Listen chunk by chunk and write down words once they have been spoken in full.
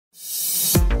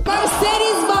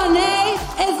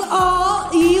are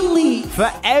elite.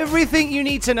 For everything you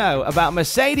need to know about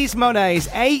Mercedes Moné's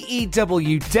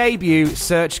AEW debut,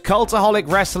 search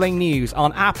Cultaholic Wrestling News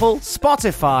on Apple,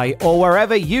 Spotify, or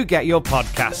wherever you get your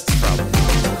podcasts from.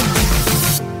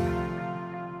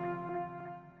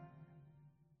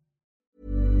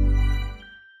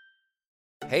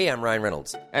 Hey, I'm Ryan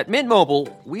Reynolds. At Mint Mobile,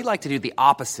 we like to do the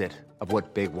opposite of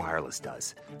what Big Wireless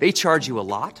does. They charge you a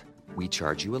lot, we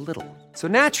charge you a little. So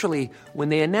naturally, when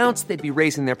they announced they'd be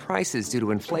raising their prices due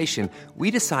to inflation,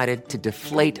 we decided to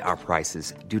deflate our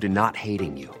prices due to not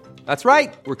hating you. That's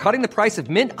right. We're cutting the price of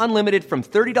Mint Unlimited from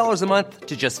 $30 a month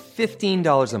to just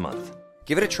 $15 a month.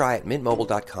 Give it a try at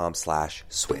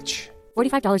mintmobile.com/switch.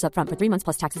 $45 up front for 3 months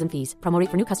plus taxes and fees. Promo rate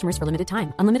for new customers for limited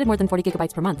time. Unlimited more than 40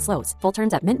 gigabytes per month slows. Full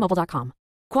terms at mintmobile.com.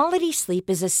 Quality sleep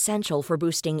is essential for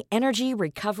boosting energy,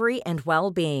 recovery, and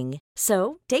well-being.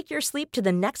 So, take your sleep to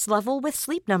the next level with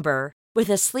Sleep Number. With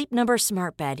a Sleep Number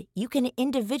smart bed, you can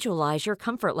individualize your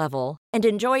comfort level and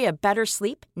enjoy a better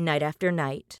sleep night after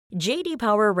night. J.D.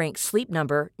 Power ranks Sleep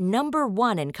Number number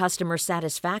 1 in customer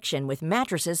satisfaction with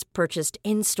mattresses purchased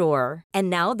in-store. And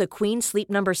now the Queen Sleep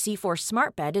Number C4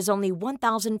 smart bed is only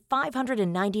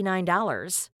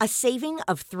 $1,599, a saving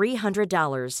of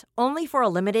 $300, only for a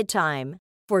limited time.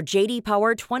 For J.D.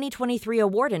 Power 2023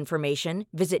 award information,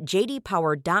 visit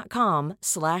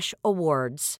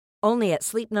jdpower.com/awards. Only at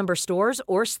Sleep Number stores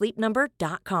or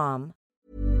sleepnumber.com.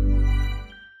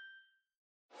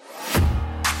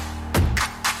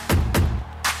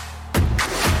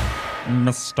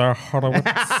 Mr. Horowitz.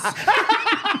 Right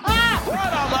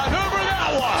on the Hoover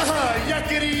that one.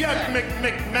 Yuckity yuck,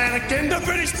 McMannequin. The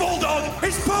British Bulldog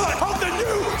is part of the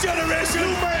new generation. You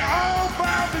may all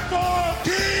bow before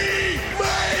King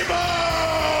Mabel.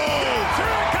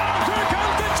 Here comes the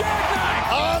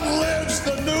jackknife. On lives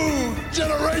the new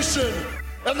generation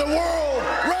and the World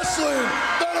Wrestling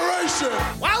Federation.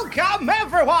 Welcome,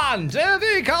 everyone, to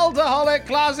the Cultaholic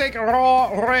Classic Raw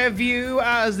Review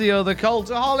as the other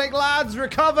Cultaholic lads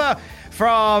recover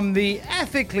from the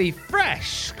ethically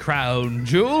fresh Crown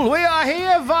Jewel. We are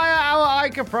here via our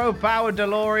Ica Pro powered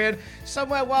DeLorean,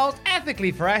 somewhere whilst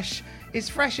ethically fresh is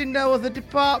fresh in no other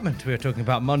department. We are talking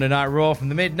about Monday Night Raw from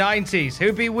the mid-90s.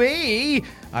 Who be we?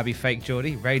 I be Fake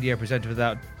Geordie, radio presenter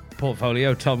without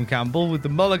portfolio, Tom Campbell, with the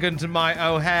mulligan to my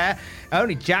O'Hare.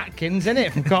 Only Jackins,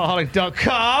 innit, from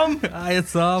Cultaholic.com. Hi,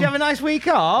 Tom. Did you have a nice week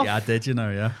off? Yeah, I did,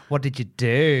 yeah. What did you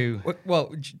do?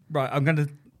 Well, right, I'm going to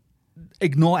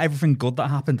ignore everything good that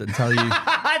happened and tell you.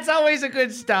 That's always a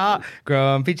good start.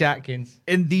 Grumpy Jackins.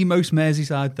 In the most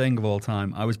Merseyside thing of all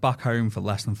time, I was back home for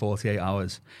less than 48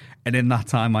 hours. And in that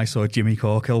time, I saw Jimmy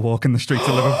Corkill walking the streets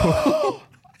of Liverpool.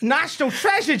 National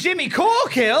treasure, Jimmy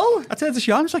Corkill. I turned to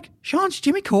Sean, I was like, Sean, it's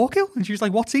Jimmy Corkill. And she was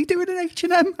like, what's he doing in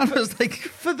H&M? And I was like...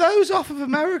 For those off of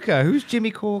America, who's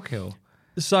Jimmy Corkill?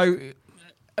 So,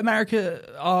 our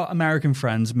American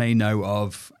friends may know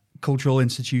of cultural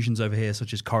institutions over here,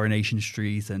 such as Coronation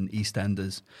Street and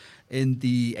EastEnders. In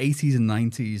the 80s and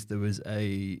 90s, there was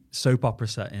a soap opera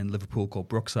set in Liverpool called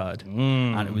Brookside.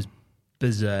 And it was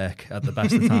berserk at the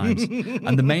best of times.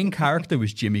 And the main character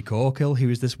was Jimmy Corkill, who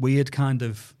was this weird kind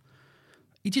of...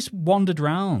 He just wandered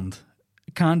around,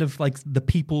 kind of like the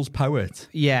people's poet.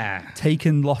 Yeah.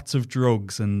 Taking lots of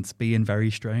drugs and being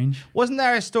very strange. Wasn't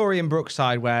there a story in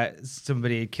Brookside where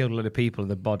somebody had killed a lot of people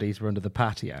and the bodies were under the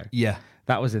patio? Yeah.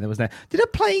 That was it, wasn't there? Did a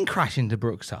plane crash into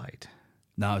Brookside?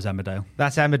 No, it was Emmerdale.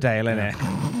 That's Emmerdale, isn't it?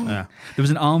 Yeah. There was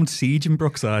an armed siege in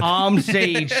Brookside. Armed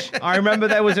siege. I remember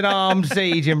there was an armed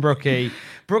siege in Brookie.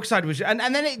 Brookside was, and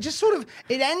then it just sort of,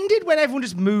 it ended when everyone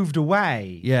just moved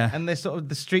away. Yeah. And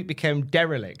the street became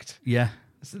derelict. Yeah.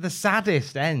 It's the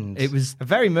saddest end. It was a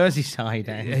very Merseyside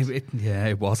end.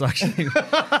 It was actually.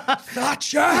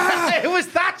 Thatcher! It was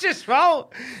Thatcher's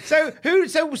fault. So you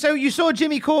saw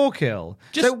Jimmy Corkill.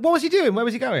 So what was he doing? Where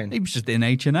was he going? He was just in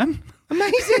H&M.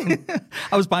 Amazing.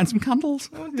 I was buying some candles.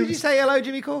 Did you say hello,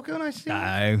 Jimmy Corkill? Nice to see you.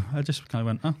 No, I just kind of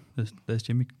went, oh, there's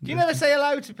Jimmy. Do you never say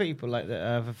hello to people like that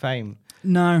have a fame?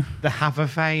 No. The have a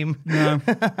fame? No.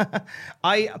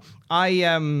 One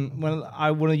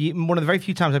of the very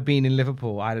few times I've been in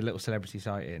Liverpool, I had a little celebrity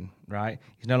sighting, right?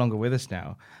 He's no longer with us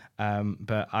now.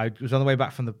 But I was on the way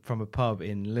back from a pub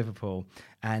in Liverpool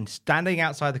and standing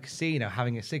outside the casino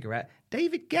having a cigarette,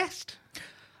 David Guest.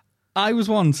 I was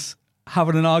once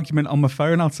having an argument on my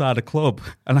phone outside a club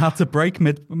and I had to break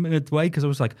midway because I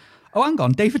was like, oh, hang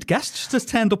on, David Guest just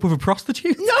turned up with a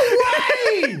prostitute. No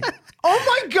way!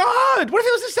 Oh my God! What if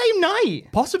it was the same night?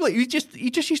 Possibly. He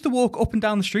just used to walk up and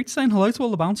down the street saying hello to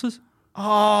all the bouncers.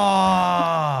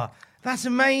 Oh, that's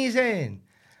amazing.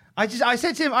 I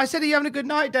said to him, are you having a good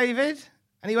night, David?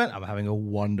 And he went, I'm having a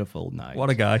wonderful night.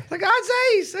 What a guy. Like,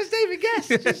 oh, it's Ace. That's David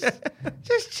Guest.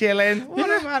 Just chilling.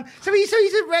 What a man. So he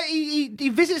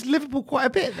visits Liverpool quite a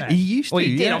bit then? He used to, Well,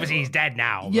 he did. yeah. Obviously, he's dead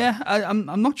now. but- Yeah,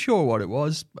 I'm not sure what it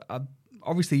was.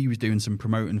 Obviously, he was doing some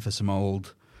promoting for some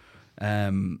old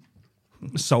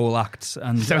soul acts,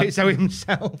 and So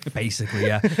himself. basically,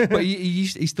 yeah. But he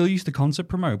still used to concert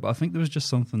promote. But I think there was just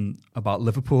something about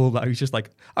Liverpool that he was just like,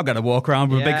 I'm going to walk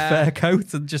around with a big Yeah. fur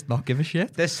coat and just not give a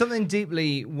shit. There's something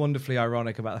deeply, wonderfully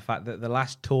ironic about the fact that the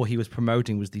last tour he was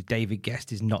promoting was the David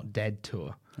Guest is Not Dead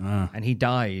tour. And he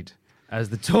died as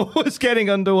the tour was getting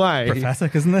underway.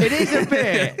 Prophetic, isn't it? It is a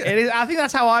bit. It is. I think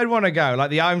that's how I'd want to go. Like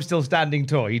the I'm Still Standing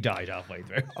tour. He died halfway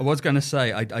through. I was going to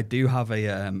say, I do have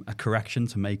a correction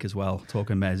to make as well,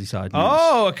 talking Merseyside news.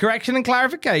 Oh, a correction and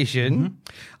clarification.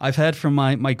 I've heard from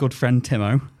my good friend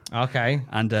Timo. Okay.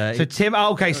 And So Tim.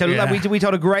 Okay. So Yeah. we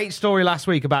told a great story last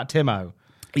week about Timo.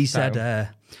 He said,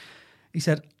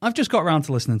 I've just got around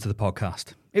to listening to the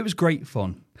podcast. It was great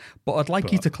fun. But I'd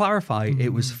like you to clarify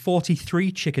it was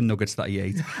 43 chicken nuggets that he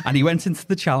ate. And he went into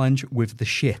the challenge with the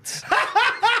shits.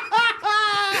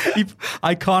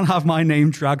 I can't have my name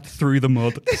dragged through the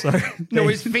mud. So, No,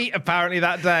 his feet apparently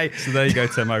that day. so there you go,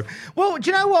 Timo. Well,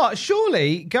 do you know what?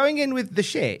 Surely going in with the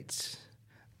shits,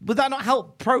 would that not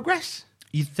help progress?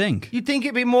 You'd think. You'd think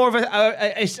it'd be more of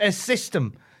a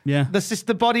system. Yeah.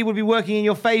 The body would be working in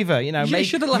your favour, you know, You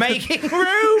should've left making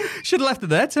room. Should have left it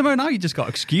there, Timo. Now you just got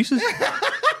excuses.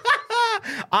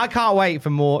 I can't wait for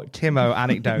more Timo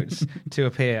anecdotes to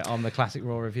appear on the Classic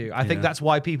Raw Review. I think that's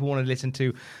why people want to listen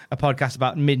to a podcast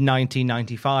about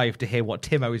mid-1995 to hear what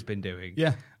Timo has been doing.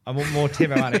 Yeah. I want more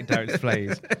Timo anecdotes,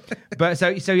 please. But so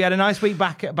you had a nice week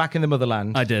back in the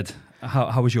motherland. I did.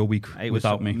 How was your week It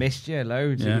without was, me? Missed you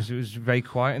loads. Yeah. It was very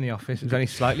quiet in the office. It was only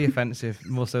slightly offensive,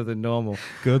 more so than normal.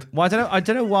 Good. Well, I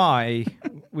don't know why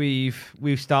we've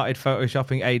started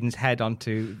photoshopping Aiden's head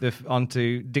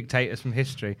onto dictators from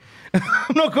history.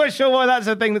 I'm not quite sure why that's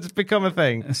a thing that's become a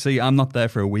thing. See, I'm not there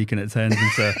for a week and it turns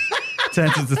into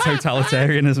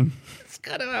totalitarianism. It's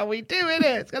kind of how we do, isn't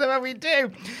it? It's kind of how we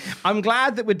do. I'm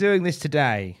glad that we're doing this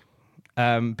today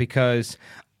because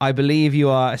I believe you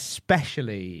are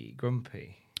especially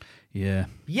grumpy. Yeah.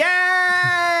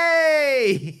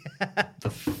 Yay!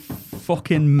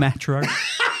 Fucking Metro.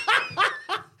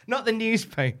 Not the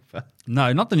newspaper.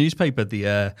 No, not the newspaper.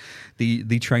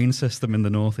 The train system in the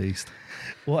northeast.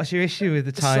 What's your issue with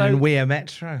the Tyne So- and Weir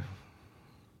Metro?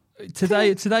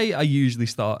 Today I usually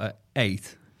start at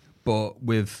 8, but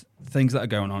with things that are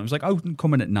going on, it was like, oh, I'm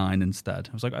coming at 9 instead.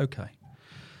 I was like, okay.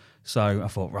 So I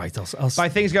thought, right, I'll By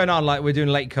things going on, like we're doing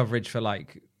late coverage for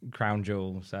like Crown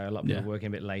Jewel, so a lot of people Yeah. are working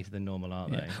a bit later than normal,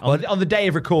 aren't they? Well, On the day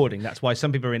of recording, that's why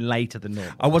some people are in later than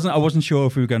normal. I wasn't sure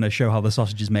if we were going to show how the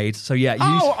sausage is made. So yeah,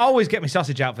 Oh, always get my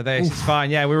sausage out for this. It's fine.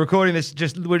 Yeah, we're recording this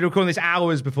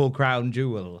hours before Crown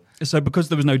Jewel. so because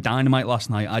there was no Dynamite last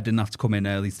night, I didn't have to come in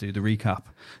early to do the recap.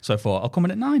 So I thought I'll come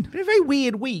in at 9. Been a very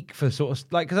weird week for sort of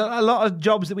like, because a lot of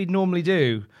jobs that we'd normally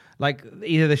do, like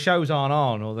either the shows aren't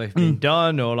on or they've been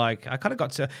done, or like I kind of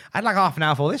got to, I had like half an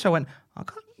hour for this. So I went, I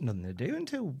got nothing to do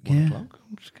until 1 o'clock.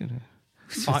 I'm just gonna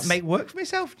make work for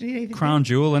myself. Do you need anything? Crown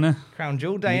Jewel, innit? Crown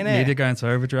Jewel Day, innit? Need to go into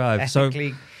overdrive.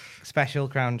 Ethically special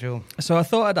Crown Jewel. So I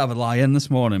thought I'd have a lie-in this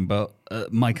morning, but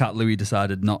my cat Louis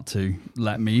decided not to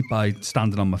let me by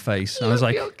standing on my face. I was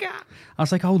like, Your cat.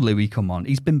 oh Louis, come on,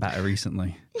 he's been better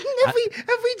recently. Have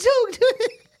we talked?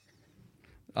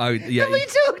 Oh yeah, Have we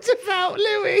talked about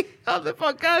Louis on the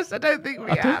podcast? I don't think we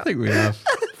I have. don't think we have.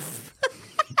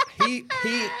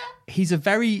 He's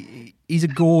a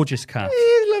gorgeous cat.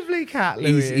 He's a lovely cat,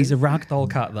 Louis. He's a ragdoll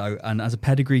cat though, and as a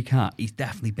pedigree cat, he's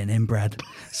definitely been inbred,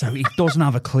 so he doesn't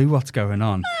have a clue what's going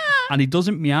on, and he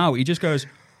doesn't meow. He just goes.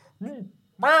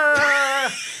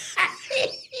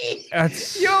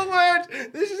 Your word.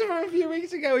 This is from a few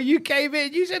weeks ago. You came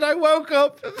in. You said I woke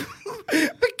up.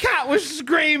 The cat was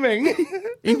screaming.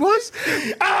 He was.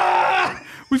 Ah!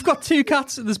 We've got 2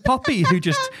 cats. There's Poppy who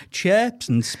just chirps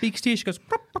and speaks to you. She goes.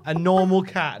 "Prop, prop." A normal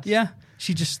cat. Yeah,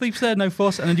 she just sleeps there, no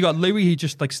fuss. And then you got Louis, who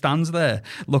just like stands there,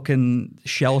 looking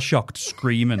shell shocked,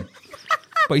 screaming.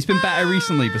 But he's been better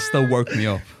recently, but still woke me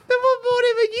up. The one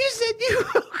morning when you said you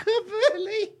woke up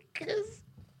early because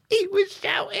he was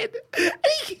shouting.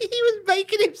 He was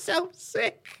making himself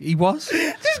sick. He was.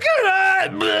 Just going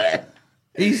on.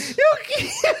 He's.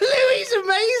 Louis is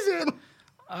amazing.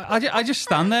 I just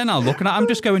stand there now, looking at him,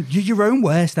 just going, "You're your own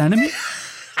worst enemy.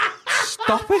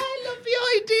 Stop it." I love the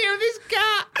idea of this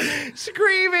cat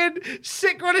screaming,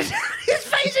 sick running down his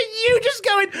face, and you just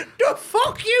going, "The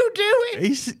fuck you doing?"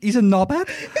 He's a knobhead.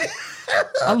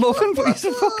 I love him, but he's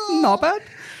a fucking knobhead.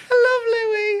 I love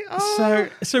Louis. Oh.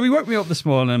 So he woke me up this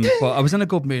morning, but I was in a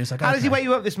good mood. It's like, How does he okay. wake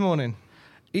you up this morning?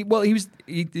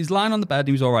 He's lying on the bed.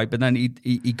 He was all right, but then he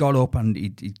got up and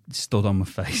he stood on my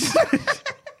face.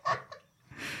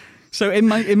 So in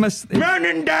my Man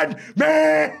and dad,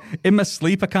 man. in my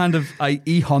sleep,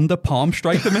 I Honda palm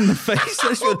strike him in the face. I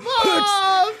just went,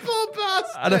 Oh, poor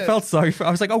bastard. and I felt sorry for.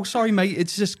 I was like, "Oh, sorry, mate.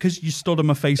 It's just because you stood on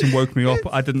my face and woke me up.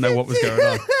 I didn't know what was going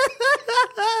on."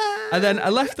 And then I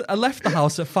left the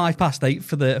house at 8:05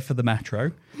 for the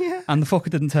metro, and the fucker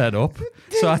didn't turn up.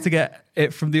 So I had to get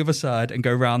it from the other side and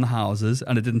go around the houses,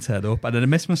 and it didn't turn up. And then I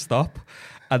missed my stop,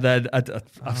 and then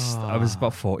I was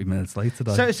about 40 minutes late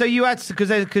today. So you had to,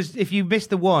 because if you miss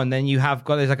the one, then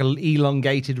there's like an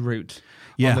elongated route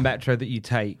on the metro that you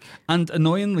take. And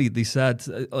annoyingly, they said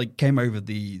came over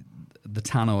the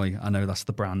Tannoy. I know that's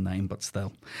the brand name, but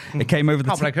still, it came over the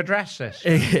Public address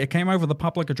system. It came over the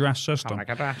public address system. Public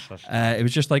address system. It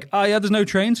was just like, oh yeah, there's no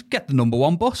trains. Get the number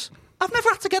 1 bus. I've never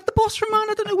had to get the bus from mine.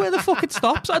 I don't know where the fuck it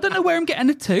stops. I don't know where I'm getting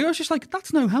it to. I was just like,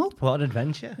 that's no help. What an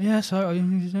adventure. Yeah, so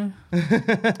and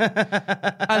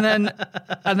then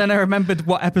I remembered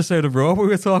what episode of Raw we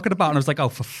were talking about, and I was like, oh,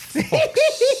 for fuck's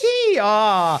sake.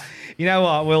 Ah, you know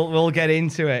what? We'll get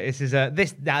into it. This is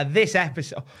this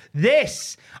episode.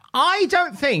 I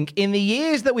don't think in the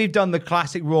years that we've done the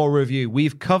classic Raw review,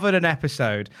 we've covered an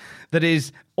episode that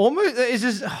is almost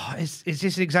is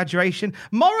this an exaggeration?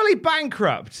 Morally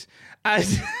bankrupt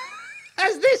as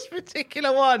this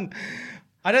particular one.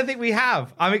 I don't think we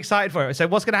have. I'm excited for it. So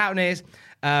what's going to happen is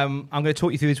I'm going to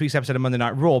talk you through this week's episode of Monday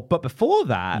Night Raw. But before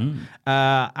that,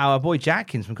 our boy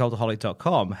Jackins from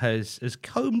Cultaholic.com has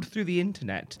combed through the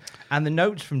internet and the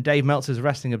notes from Dave Meltzer's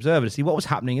Wrestling Observer to see what was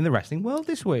happening in the wrestling world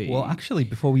this week. Well, actually,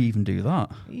 before we even do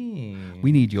that,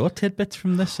 we need your tidbits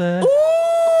from this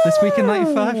week in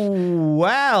 95.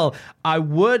 Well, I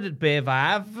would be if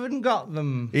I haven't got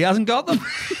them. He hasn't got them.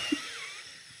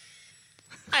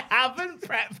 I haven't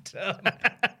prepped them.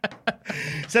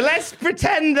 So let's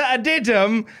pretend that I did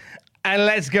them, and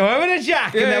let's go over to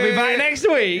Jack, and they'll be back next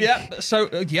week. Yeah. So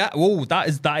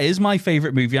that is my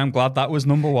favourite movie. I'm glad that was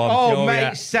number 1. Oh, mate,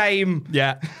 yeah. same.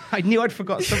 Yeah. I knew I'd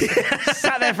forgot something.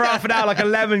 Sat there for half an hour like a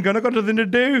lemon, going, I've got nothing to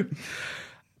do.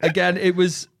 Again, it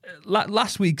was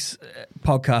last week's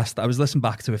podcast. I was listening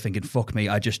back to it thinking, fuck me,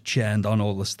 I just churned on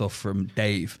all the stuff from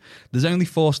Dave. There's only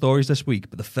 4 stories this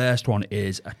week, but the first one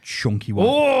is a chunky one.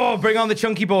 Oh, bring on the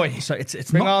chunky boy. So it's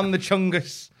bring not, on the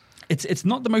chungus. It's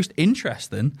not the most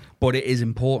interesting, but it is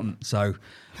important. So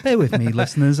bear with me,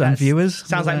 listeners and viewers.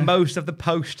 Sounds like most of the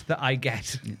post that I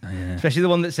get. Yeah. Especially the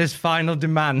one that says final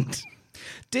demand.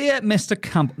 Dear Mr.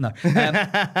 Campbell. No.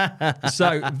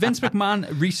 So Vince McMahon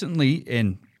recently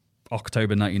in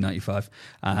October 1995,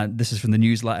 this is from the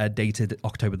newsletter dated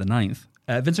October the 9th,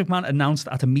 Vince McMahon announced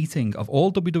at a meeting of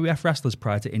all WWF wrestlers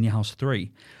prior to In Your House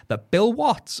 3 that Bill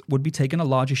Watts would be taking a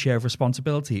larger share of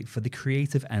responsibility for the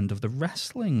creative end of the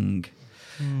wrestling.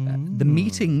 The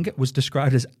meeting was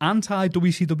described as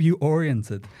anti-WCW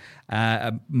oriented.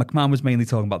 McMahon was mainly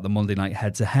talking about the Monday night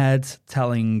head-to-head,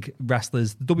 telling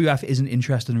wrestlers the WWF isn't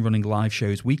interested in running live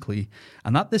shows weekly,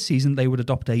 and that this season they would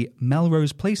adopt a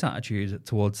Melrose Place attitude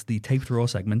towards the taped Raw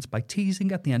segments by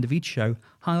teasing at the end of each show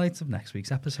highlights of next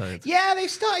week's episode. Yeah, they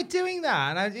started doing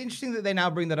that, and it's interesting that they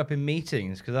now bring that up in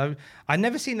meetings, because I've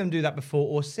never seen them do that before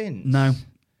or since. No.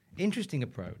 Interesting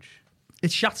approach.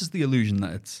 It shatters the illusion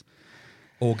that it's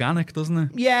organic, doesn't it?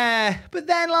 Yeah, but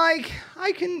then, like,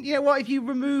 if you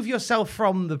remove yourself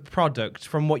from the product,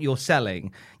 from what you're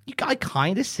selling, I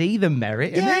kind of see the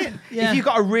merit in it. Yeah. If you've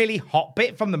got a really hot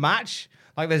bit from the match,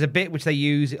 like there's a bit which they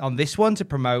use on this one to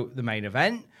promote the main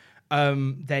event,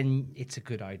 then it's a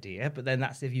good idea. But then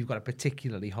that's if you've got a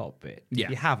particularly hot bit. Yeah.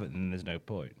 If you haven't, then there's no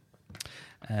point.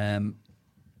 Where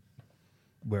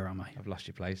am I? I've lost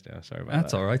your place now. Sorry about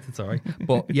That's that. all right. It's all right.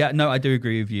 But yeah, no, I do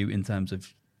agree with you in terms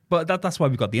of. But that's why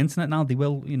we've got the internet now. They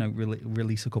will,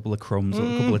 release a couple of crumbs or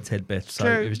a couple of tidbits. So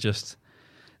true. it was just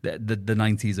the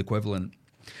 90s equivalent.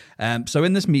 So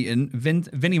in this meeting,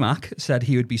 Vinnie Mac said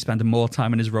he would be spending more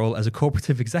time in his role as a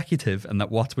corporative executive and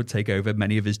that Watts would take over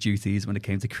many of his duties when it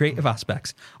came to creative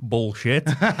aspects. Bullshit.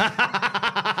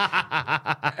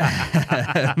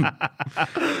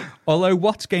 Although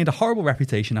Watts gained a horrible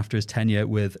reputation after his tenure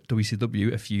with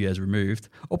WCW a few years removed,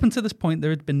 up until this point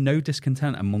there had been no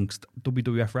discontent amongst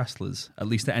WWF wrestlers, at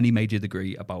least to any major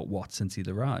degree, about Watts since he'd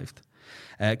arrived.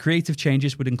 Creative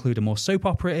changes would include a more soap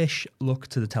opera-ish look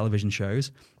to the television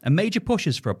shows, and major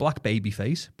pushes for a black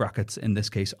babyface, brackets in this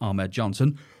case Ahmed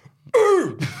Johnson,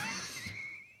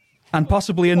 And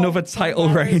possibly another title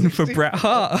reign for Bret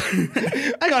Hart.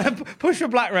 I got a push for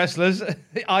black wrestlers,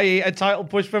 i.e. a title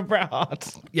push for Bret Hart.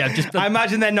 Yeah, just I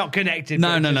imagine they're not connected.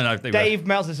 No. Dave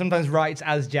Meltzer sometimes writes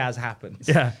as jazz happens.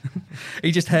 Yeah.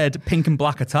 He just heard Pink and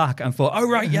Black Attack and thought, oh,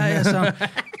 right, yeah. So,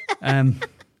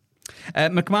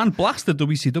 McMahon blasted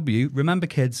WCW. Remember,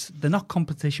 kids, they're not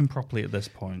competition properly at this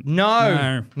point.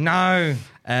 No.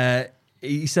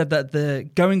 He said that the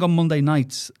going on Monday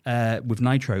nights with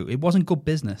Nitro, it wasn't good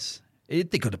business. They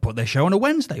could have put their show on a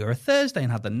Wednesday or a Thursday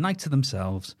and had the night to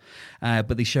themselves.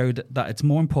 But they showed that it's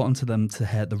more important to them to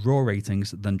hit the Raw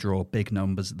ratings than draw big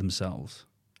numbers themselves.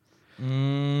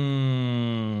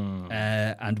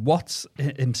 And Watts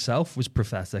himself was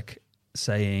prophetic,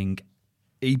 saying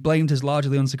he blamed his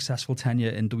largely unsuccessful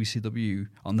tenure in WCW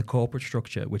on the corporate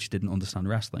structure, which didn't understand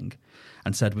wrestling,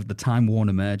 and said with the Time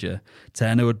Warner merger,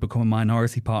 Turner would become a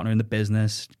minority partner in the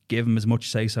business, give him as much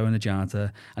say-so in the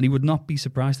charter, and he would not be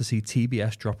surprised to see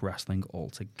TBS drop wrestling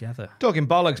altogether. Talking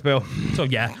bollocks, Bill. So,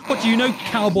 yeah. What do you know,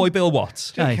 Cowboy Bill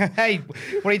Watts? Hey, Hey,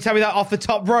 why don't you tell me that off the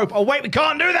top rope? Oh, wait, we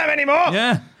can't do them anymore.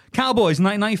 yeah. Cowboys,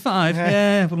 1995.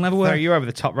 Yeah, will never work. No, you're over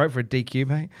the top rope for a DQ,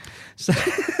 mate. So,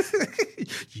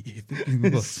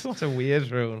 What a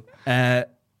weird rule.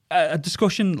 A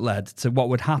discussion led to what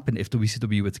would happen if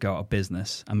WCW were to go out of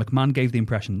business, and McMahon gave the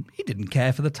impression he didn't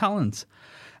care for the talent.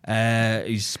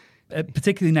 He's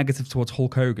particularly negative towards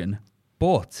Hulk Hogan,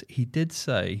 but he did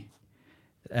say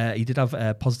he did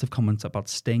have positive comments about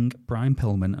Sting, Brian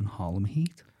Pillman, and Harlem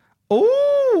Heat.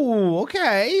 Oh,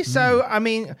 okay. So, I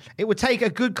mean, it would take a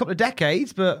good couple of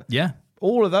decades, but Yeah.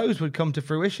 all of those would come to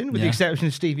fruition, with the Yeah. exception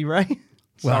of Stevie Ray.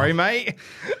 Well. Sorry, mate.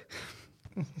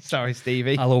 Sorry,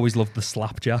 Stevie. I'll always love the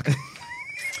slapjack.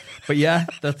 But yeah,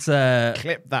 that's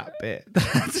Clip that bit.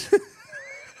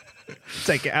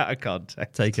 Take it out of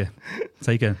context. take it,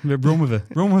 run with it,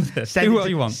 do what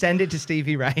you want. Send it to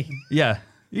Stevie Ray. Yeah,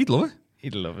 he'd love it.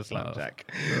 He'd love a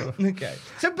slapjack. Okay.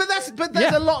 So, but that's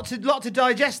Yeah. a lot to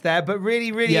digest there. But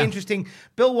really, really Yeah. interesting.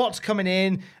 Bill Watts coming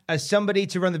in as somebody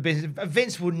to run the business.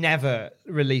 Vince will never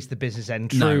release the business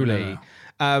end. No, Truly,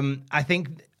 no. I think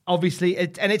obviously,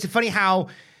 and it's funny how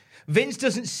Vince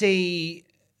doesn't see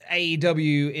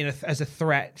AEW as a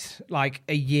threat like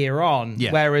a year on,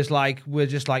 Yeah. whereas like we're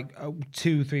just like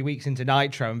 2-3 weeks into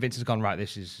Nitro, and Vince has gone, right,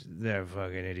 they're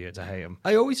fucking idiots. I hate them.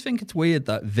 I always think it's weird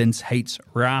that Vince hates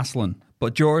wrestling.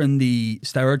 But during the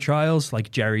steroid trials, like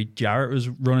Jerry Jarrett was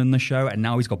running the show, and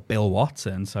now he's got Bill Watts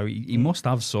in, so he must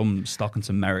have some stock and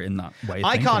some merit in that way of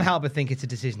I thinking. can't help but think it's a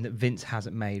decision that Vince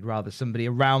hasn't made. Rather, somebody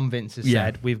around Vince has Yeah.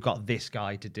 said, we've got this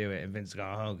guy to do it. And Vince has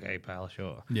gone, oh, okay, pal,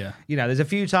 sure. Yeah. You know, there's a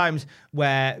few times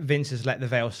where Vince has let the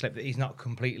veil slip that he's not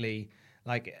completely,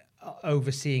 like,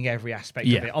 overseeing every aspect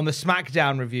of Yeah. it. On the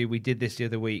SmackDown review, we did this the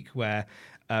other week where...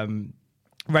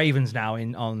 Raven's now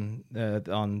on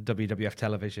WWF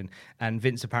television, and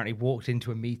Vince apparently walked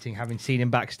into a meeting having seen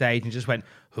him backstage and just went,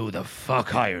 "Who the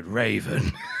fuck hired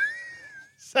Raven?"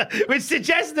 So, which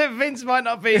suggests that Vince might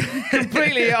not be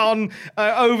completely on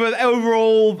over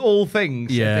all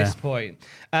things Yeah. at this point.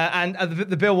 And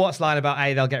the Bill Watts line about,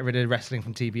 hey, they'll get rid of wrestling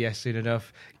from TBS soon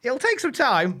enough. It'll take some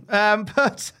time,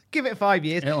 but give it 5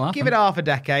 years. It'll happen. Give it half a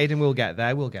decade, and we'll get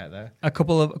there. We'll get there. A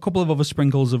couple of other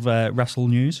sprinkles of wrestle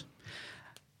news.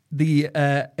 The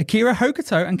Akira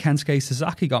Hokuto and Kensuke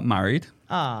Sasaki got married,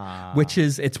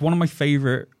 it's one of my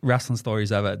favorite wrestling stories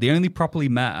ever. They only properly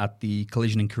met at the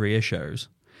Collision in Korea shows.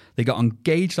 They got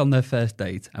engaged on their first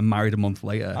date and married a month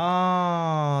later.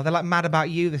 Oh, they're like Mad About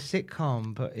You, the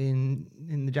sitcom, but in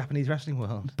the Japanese wrestling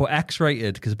world. But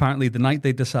X-rated, because apparently the night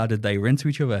they decided they were into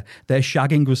each other, their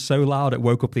shagging was so loud it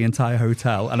woke up the entire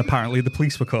hotel, and apparently the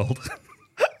police were called.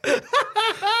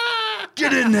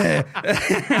 Get in there!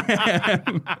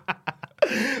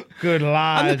 Good And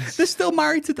lads. they're still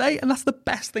married today, and that's the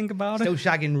best thing about Still it.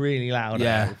 shagging really loud. I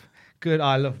Yeah. hope. Good.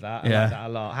 I love that. I Yeah. love that a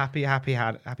lot.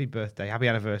 Happy birthday. Happy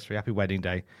anniversary. Happy wedding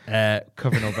day.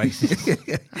 Covering all bases.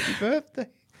 Happy birthday.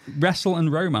 Wrestle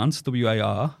and Romance,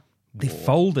 WAR, they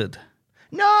folded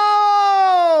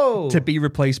No! to be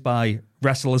replaced by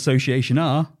Wrestle Association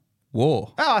R,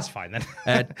 War. Oh, that's fine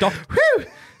then.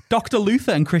 Dr.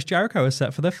 Luther and Chris Jericho are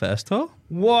set for their first tour.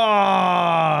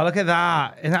 Whoa! Look at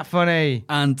that. Isn't that funny?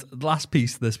 And the last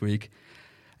piece this week,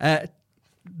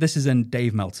 this is in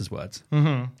Dave Meltzer's words.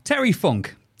 Terry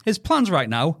Funk. His plans right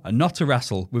now are not to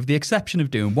wrestle, with the exception of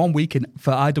doing 1 week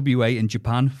for IWA in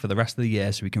Japan for the rest of the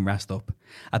year so he can rest up.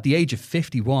 At the age of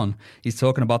 51, he's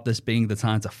talking about this being the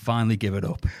time to finally give it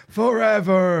up.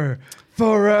 Forever.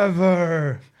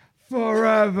 Forever.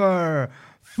 Forever.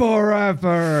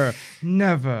 Forever.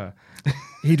 Never.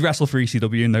 He'd wrestle for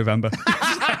ECW in November.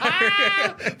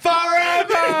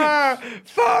 Forever!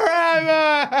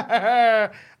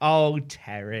 Forever! Oh,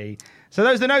 Terry. So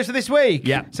those are the notes for this week.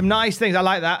 Yeah. Some nice things. I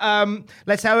like that.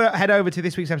 Let's head over to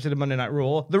this week's episode of Monday Night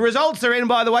Raw. The results are in,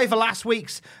 by the way, for last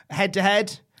week's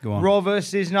head-to-head. Go on. Raw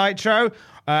versus Nitro.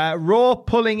 Raw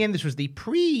pulling in, this was the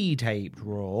pre-taped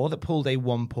Raw that pulled a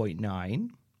 1.9.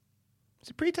 Was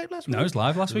it pre-taped last week? No, it was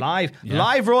live last week. Live. Yeah.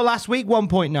 Live Raw last week,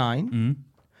 1.9.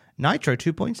 Nitro,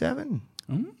 2.7.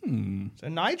 So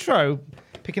Nitro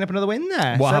picking up another win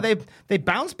there. What So they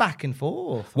bounce back and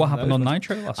forth. What happened those on ones.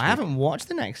 Nitro last week? I haven't watched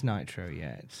the next Nitro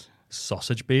yet.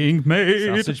 Sausage being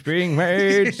made. Sausage being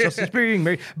made, sausage being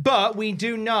made. But we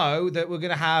do know that we're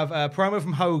going to have a promo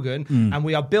from Hogan, and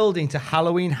we are building to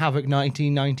Halloween Havoc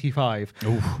 1995.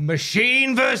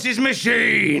 Machine versus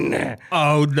machine.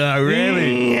 Oh, no,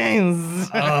 really? Yes.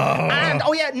 And,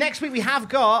 next week we have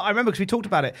got, I remember because we talked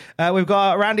about it, we've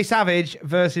got Randy Savage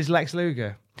versus Lex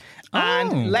Luger.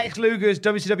 And Lex Luger's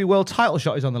WCW World title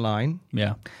shot is on the line.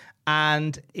 Yeah.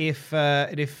 And if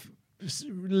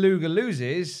Luger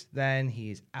loses, then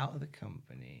he is out of the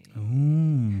company.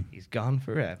 He's gone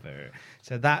forever.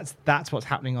 So that's what's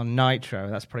happening on Nitro.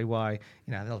 That's probably why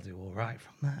they'll do all right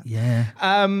from that. Yeah.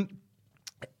 And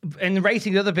the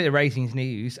ratings, other bit of ratings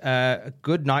news. A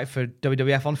good night for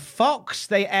WWF on Fox.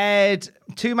 They aired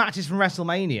 2 matches from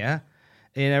WrestleMania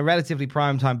in a relatively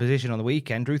prime time position on the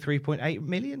weekend. Drew 3.8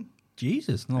 million.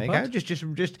 Jesus, not There you bad. go.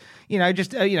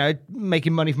 Just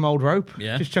making money from old rope.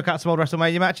 Yeah. Just chuck out some old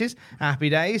WrestleMania matches. Happy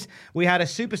days. We had a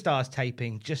Superstars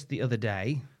taping just the other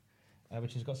day,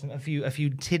 which has got a few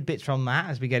tidbits from that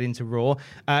as we get into Raw.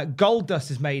 Goldust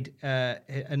has made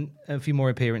a few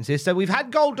more appearances. So we've had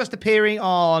Goldust appearing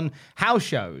on house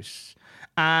shows.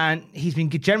 And he's been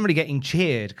generally getting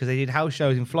cheered because they did house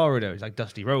shows in Florida. It's like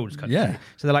Dusty Rhodes country. Yeah.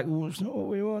 So they're like, well, it's not what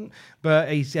we want. But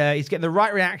he's getting the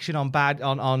right reaction on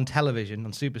television,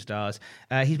 on Superstars.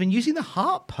 He's been using the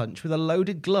heart punch with a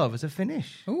loaded glove as a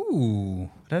finish. Ooh.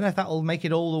 I don't know if that'll make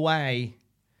it all the way.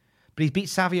 But he's beat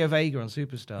Savio Vega on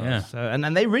Superstars. Yeah. So, and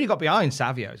they really got behind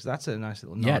Savio. So that's a nice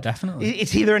little nod. Yeah, definitely.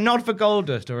 It's either a nod for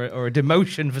Goldust or a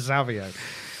demotion for Savio.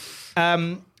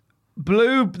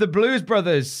 The Blues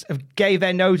Brothers gave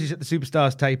their notice at the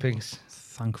Superstars tapings.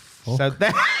 Thank fuck. So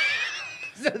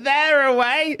they're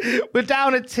away. We're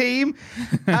down a team.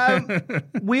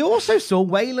 We also saw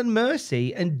Waylon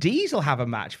Mercy and Diesel have a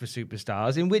match for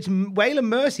Superstars in which Waylon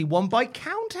Mercy won by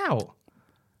countout.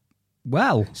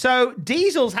 Well. So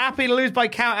Diesel's happy to lose by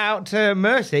count out to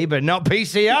Mercy, but not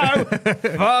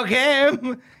PCO. Fuck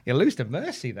him. You lose to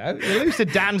Mercy, though. You lose to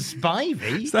Dan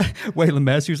Spivey. Waylon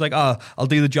Mercy was like, oh, I'll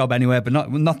do the job anywhere, but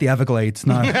not the Everglades,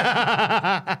 no.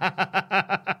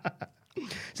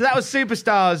 So that was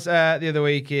Superstars the other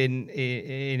week in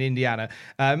Indiana.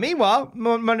 Meanwhile,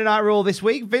 Monday Night Raw this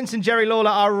week, Vince and Jerry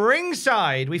Lawler are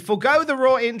ringside. We forgo the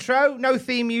Raw intro, no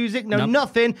theme music,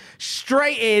 nothing,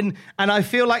 straight in. And I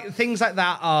feel like things like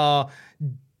that are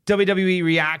WWF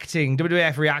reacting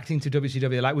to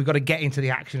WCW. Like, we've got to get into the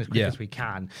action as quick as we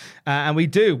can. And we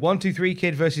do. 1, 2, 3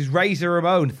 Kid versus Razor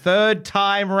Ramon. 3rd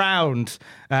time round.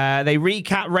 They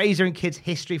recap Razor and Kid's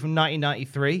history from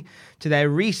 1993 to their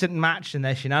recent match and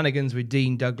their shenanigans with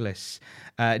Dean Douglas.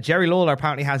 Jerry Lawler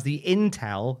apparently has the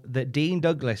intel that Dean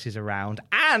Douglas is around,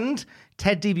 and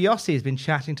Ted DiBiase has been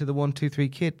chatting to the 1, 2, 3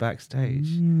 Kid backstage.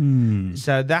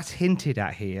 So that's hinted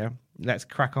at here. Let's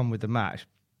crack on with the match.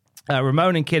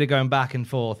 Ramon and Kid are going back and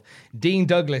forth. Dean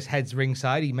Douglas heads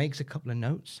ringside. He makes a couple of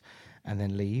notes and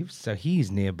then leaves. So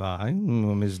he's nearby.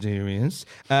 Mysterious.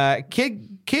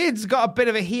 Kid's got a bit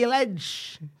of a heel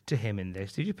edge to him in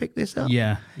this. Did you pick this up?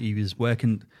 Yeah, he was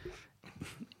working.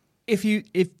 If you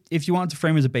wanted to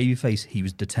frame him as a babyface, he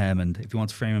was determined. If you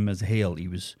want to frame him as a heel, he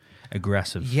was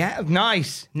aggressive. Yeah,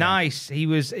 nice. He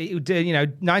was,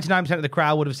 99% of the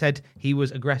crowd would have said he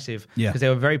was aggressive because they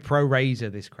were very pro-Razor,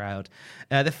 this crowd.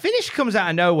 The finish comes out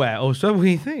of nowhere, or so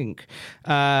we think,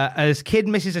 as Kid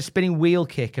misses a spinning wheel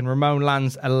kick and Ramon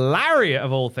lands a lariat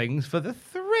of all things for the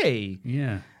 3.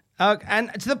 Yeah.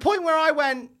 And to the point where I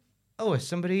went, oh, is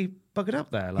somebody buggered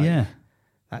up there? Yeah.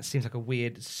 That seems like a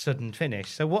weird, sudden finish.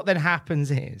 So what then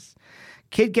happens is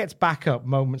Kid gets back up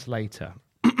moments later.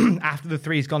 After the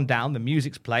 3's gone down, the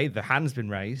music's played, the hand's been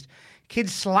raised. Kid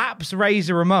slaps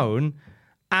Razor Ramon,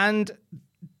 and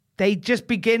they just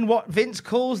begin what Vince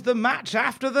calls the match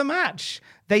after the match.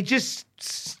 They just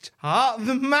start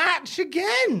the match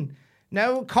again.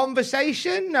 No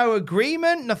conversation, no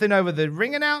agreement, nothing over the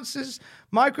ring announcer's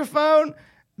microphone.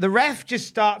 The ref just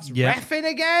starts reffing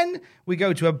again. We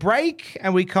go to a break,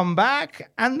 and we come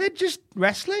back, and they're just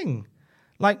wrestling.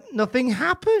 Like nothing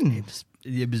happened.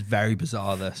 It was very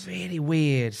bizarre, this. Really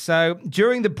weird. So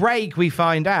during the break, we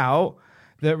find out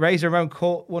that Razor Ramon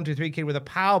caught 1, 2, 3 Kid with a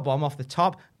power bomb off the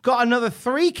top, got another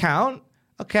 3 count,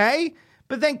 okay,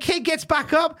 but then Kid gets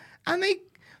back up and they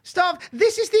start.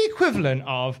 This is the equivalent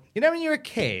of, you know, when you're a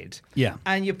kid,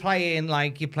 and you're playing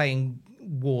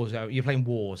Warzone. You're playing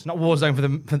Wars, not Warzone for the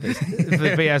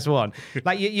PS1.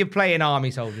 Like you're playing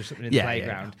Army Soldiers something in the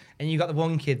playground, and you got the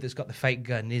one kid that's got the fake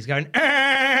gun, and he's going,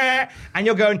 and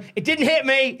you're going, it didn't hit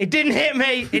me, it didn't hit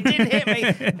me, it didn't hit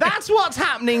me. That's what's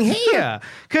happening here,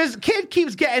 because Kid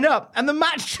keeps getting up, and the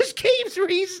match just keeps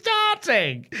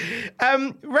restarting.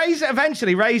 Razor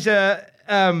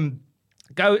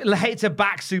hits a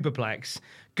back superplex,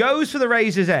 goes for the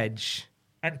Razor's Edge,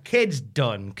 and Kid's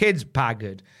done. Kid's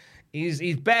paggered.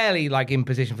 He's barely like in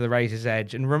position for the Razor's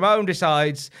Edge, and Ramon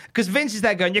decides, because Vince is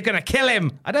there going, "You're going to kill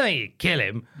him." I don't think you kill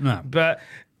him, no. But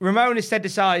Ramon instead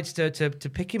decides to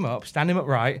pick him up, stand him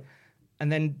upright, and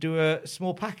then do a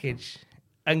small package,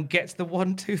 and gets the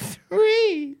 1, 2,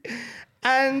 3,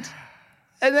 and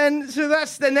then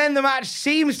the match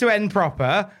seems to end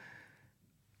proper.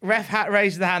 Ref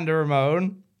raises the hand of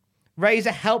Ramon.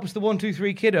 Razor helps the 1, 2,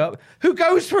 3 Kid up, who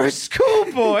goes for a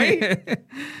schoolboy.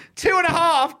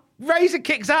 2.5. Razor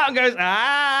kicks out and goes,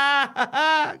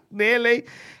 nearly.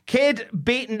 Kid,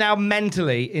 beaten now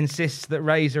mentally, insists that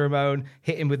Razor Ramon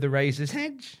hit him with the Razor's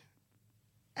Edge.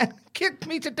 And kick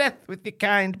me to death with your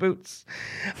kind boots.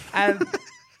 And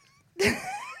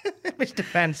Mr.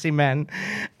 Fancy Man.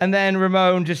 And then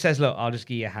Ramon just says, look, I'll just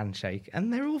give you a handshake.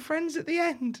 And they're all friends at the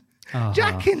end. Uh-huh.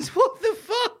 Jackins, what the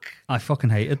fuck? I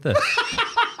fucking hated this.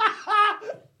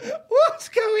 What's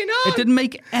going on? It didn't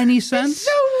make any sense. It's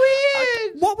so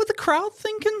weird. What were the crowd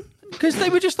thinking? Because they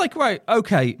were just like, right,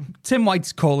 okay, Tim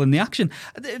White's calling the action.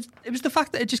 It was the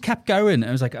fact that it just kept going.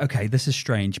 I was like, okay, this is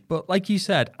strange. But like you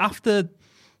said, after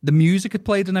the music had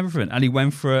played and everything, and he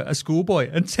went for a schoolboy,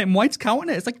 and Tim White's counting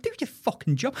it. It's like, do your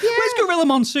fucking job. Yeah. Where's Gorilla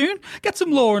Monsoon? Get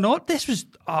some law and order. This was,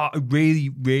 it really,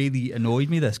 really annoyed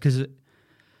me, this, because it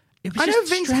was I just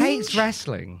know Vince hates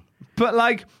wrestling, but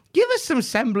like, give us some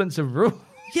semblance of rule.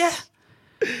 Yeah.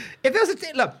 If there was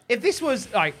if this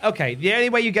was like, okay, the only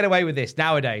way you get away with this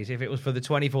nowadays, if it was for the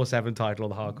 24/7 title or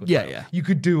the hardcore title, you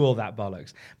could do all that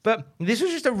bollocks. But this was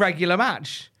just a regular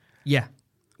match. Yeah.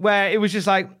 Where it was just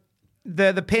like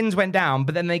the pins went down,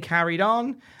 but then they carried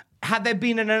on. Had there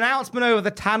been an announcement over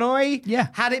the tannoy? Yeah.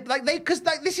 Had it because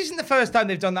this isn't the first time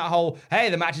they've done that whole,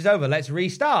 hey, the match is over, let's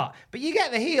restart. But you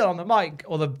get the heel on the mic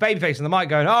or the babyface on the mic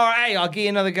going, all right, I'll give you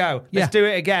another go. Let's do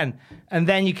it again. And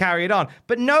then you carry it on.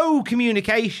 But no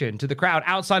communication to the crowd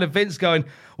outside of Vince going,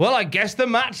 well, I guess the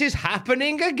match is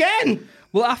happening again.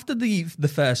 Well, after the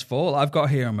first fall, I've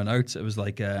got here on my notes, it was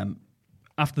like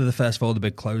after the first fall, the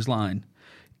big clothesline,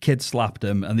 Kid slapped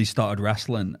him and they started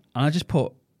wrestling. And I just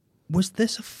put, was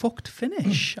this a fucked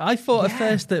finish? I thought at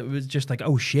first that it was just like,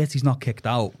 oh shit, he's not kicked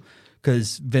out.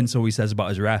 Because Vince always says about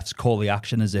his refs, call the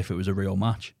action as if it was a real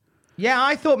match. Yeah,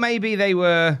 I thought maybe they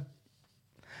were,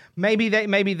 maybe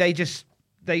they just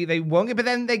won it, but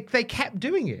then they kept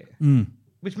doing it,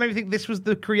 which made me think this was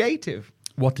the creative.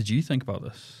 What did you think about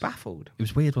this? Baffled. It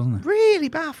was weird, wasn't it? Really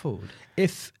baffled.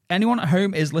 If anyone at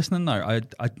home is listening now,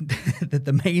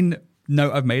 the main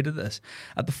note I've made of this,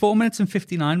 at the 4 minutes and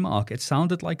 59 mark, it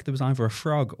sounded like there was either a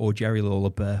frog or Jerry Lawler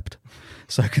burped.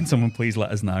 So can someone please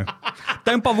let us know?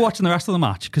 Don't bother watching the rest of the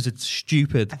match because it's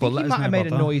stupid. I think he might have made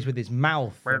a noise with his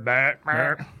mouth. I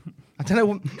don't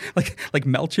know. Like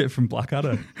Melchett from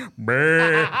Blackadder.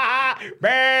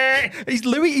 He's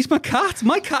Louis. He's my cat.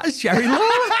 My cat is Jerry Lawler.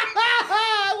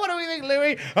 What do we think,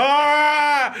 Louis?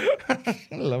 I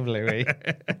love Louis.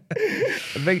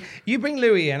 You bring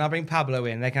Louis in, I'll bring Pablo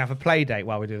in. They can have a play date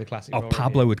while we do the classic. Oh,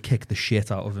 Pablo would kick the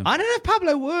shit out of him. I don't know if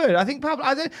Pablo would. I think Pablo,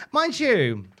 mind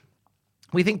you,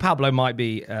 we think Pablo might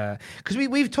be, because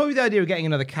we've toyed with the idea of getting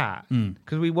another cat,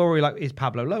 because we worry, like, is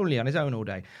Pablo lonely on his own all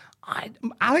day?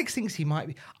 Alex thinks he might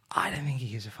be. I don't think he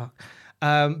gives a fuck.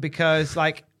 Because,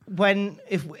 like,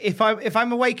 if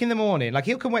I'm awake in the morning, like,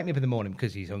 he'll come wake me up in the morning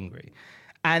because he's hungry.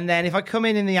 And then if I come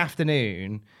in the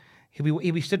afternoon, he'll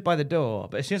be stood by the door.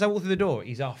 But as soon as I walk through the door,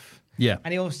 he's off. Yeah.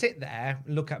 And he'll sit there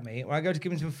and look at me. When I go to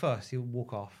give him some fuss, he'll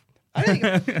walk off. I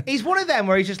think he's one of them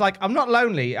where he's just like, I'm not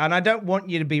lonely and I don't want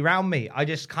you to be around me. I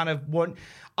just kind of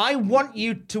I want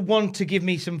you to want to give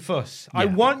me some fuss. Yeah. I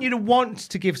want you to want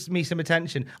to give me some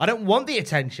attention. I don't want the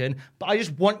attention, but I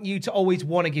just want you to always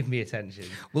want to give me attention.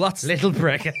 Well, that's little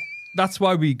prick. That's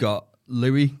why we got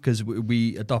Louis, because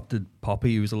we adopted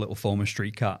Poppy, who was a little former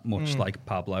street cat, much like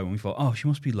Pablo, and we thought, oh, she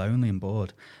must be lonely and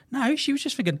bored. No, she was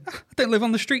just thinking, I don't live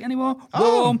on the street anymore.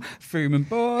 Warm, food and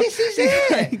bored. This is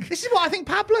it. This is what I think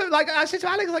Pablo, like I said to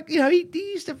Alex, like, you know, he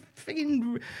used to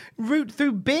freaking root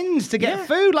through bins to get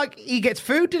food. Like, he gets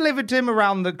food delivered to him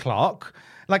around the clock.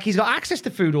 Like, he's got access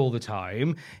to food all the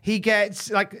time. He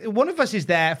gets, like, one of us is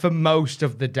there for most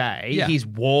of the day. Yeah. He's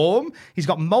warm. He's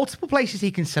got multiple places he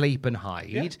can sleep and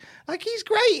hide. Like, he's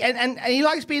great. And he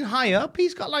likes being high up.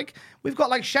 He's got, like, we've got,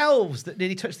 like, shelves that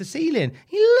nearly touch the ceiling.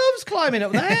 He loves climbing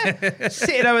up there.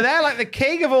 Sitting over there like the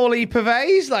king of all he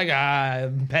purveys. Like,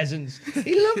 peasants.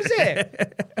 He loves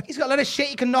it. He's got a lot of shit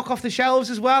he can knock off the shelves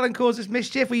as well and cause us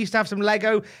mischief. We used to have some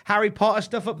Lego Harry Potter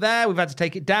stuff up there. We've had to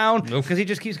take it down because he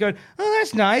just keeps going, oh,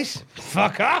 that's nice.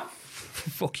 Fuck off.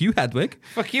 Fuck you, Hedwig.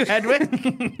 Fuck you,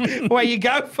 Hedwig. Where you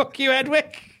go, fuck you,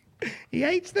 Hedwig. He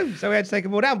hates them, so we had to take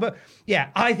them all down. But yeah,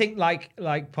 I think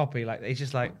like Poppy, like he's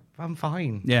just like, I'm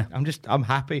fine. Yeah. I'm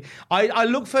happy. I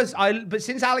look for, but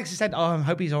since Alex has said, I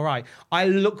hope he's all right, I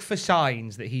look for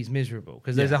signs that he's miserable.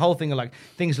 Because there's a whole thing of like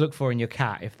things to look for in your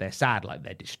cat if they're sad, like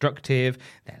they're destructive,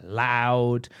 they're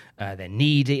loud, they're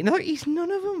needy. And like, he's none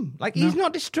of them. Like, he's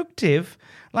not destructive.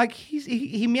 Like,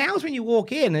 he meows when you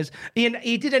walk in.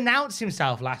 He did announce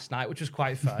himself last night, which was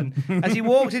quite fun. As he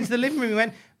walked into the living room, he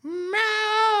went,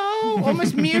 meow,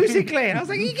 almost musically. And I was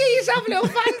like, you get yourself a little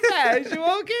fanfare as you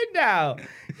walk in now.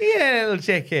 Yeah, little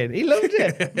chicken. He loved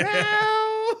it.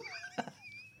 Meow.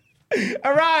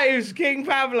 Arrives King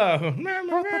Pablo.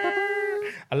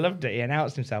 I loved it. He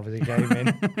announced himself as he came in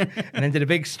and then did a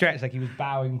big stretch like he was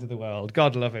bowing to the world.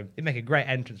 God love him. He'd make a great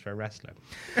entrance for a wrestler.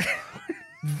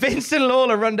 Vince and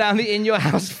Lawler run down the In Your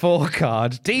House 4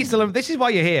 card. Diesel, this is why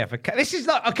you're here. This is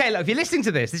not, okay, look, if you're listening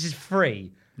to this is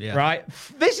free. Yeah. Right?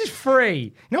 This is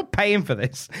free. You're not paying for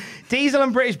this. Diesel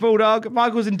and British Bulldog,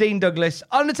 Michaels and Dean Douglas,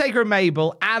 Undertaker and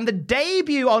Mabel, and the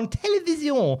debut on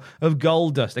television of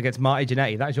Goldust against Marty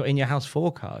Jannetty. That is your In Your House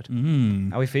 4 card.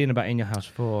 How are we feeling about In Your House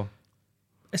 4?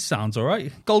 It sounds all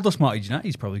right. Goldust Marty Jannetty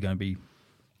is probably going to be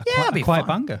a quiet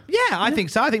banger. Yeah, I think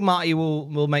so. I think Marty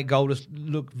will make Goldust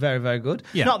look very, very good.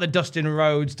 Yeah. Not that Dustin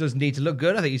Rhodes doesn't need to look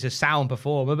good. I think he's a sound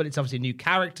performer, but it's obviously a new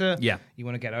character. Yeah. You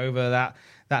want to get over that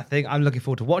thing. I'm looking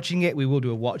forward to watching it. We will do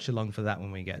a watch along for that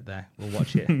when we get there. We'll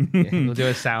watch it. We'll do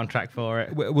a soundtrack for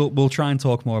it. We'll try and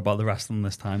talk more about the wrestling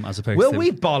this time as opposed Will to...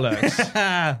 we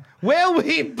bollocks? Will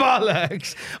we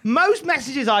bollocks? Most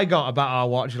messages I got about our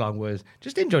watch along was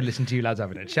just enjoyed listening to you lads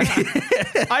having a chat.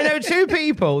 I know two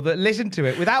people that listened to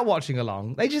it without watching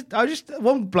along.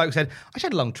 One bloke said, I just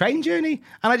had a long train journey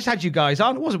and I just had you guys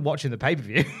on. I wasn't watching the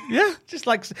pay-per-view. Yeah. It's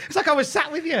like I was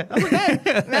sat with you. I was there.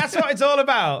 That's what it's all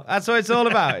about. That's what it's all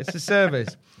about. It's a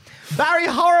service. Barry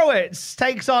Horowitz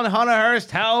takes on Hunter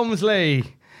Hearst Helmsley.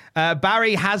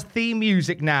 Barry has theme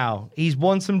music now. He's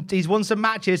won some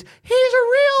matches. He's a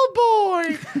real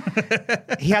boy.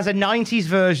 He has a 90s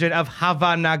version of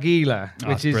Hava Nagila,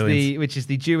 which is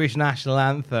the Jewish national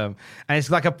anthem, and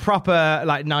it's like a proper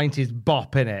like 90s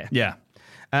bop in it. Yeah.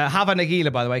 Hava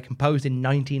Nagila, by the way, composed in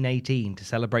 1918 to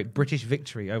celebrate British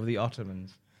victory over the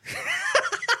Ottomans.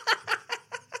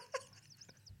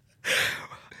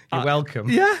 You're welcome.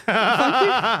 Yeah.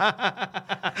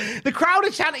 The crowd are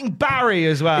chanting Barry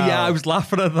as well. Yeah, I was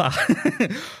laughing at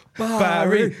that.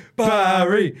 Barry,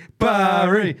 Barry,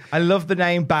 Barry. I love the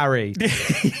name Barry.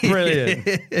 Brilliant.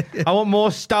 I want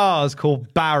more stars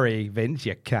called Barry, Vince,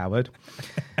 you coward.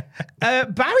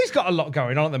 Barry's got a lot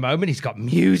going on at the moment. He's got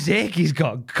music. He's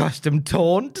got custom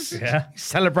taunts. Yeah. He's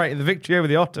celebrating the victory over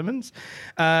the Ottomans.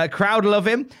 Crowd love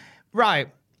him. Right.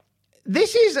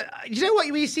 This is, you know what,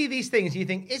 when you see these things, you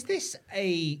think, is this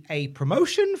a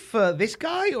promotion for this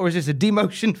guy or is this a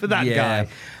demotion for that guy?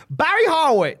 Barry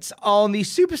Horowitz on the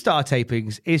Superstar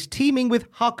tapings is teaming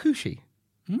with Hakushi.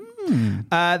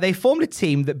 They formed a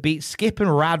team that beat Skip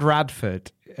and Rad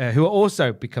Radford, who are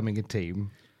also becoming a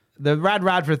team. The Rad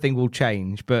Radford thing will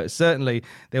change, but certainly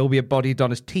there will be a Body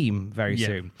Adonis team very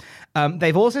soon.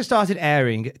 They've also started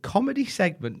airing comedy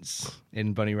segments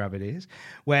in Bunny Rabbit Ears,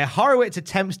 where Horowitz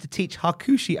attempts to teach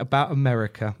Hakushi about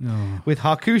America, with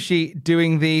Hakushi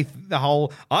doing the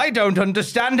whole, I don't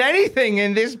understand anything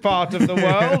in this part of the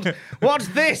world. What's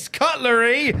this,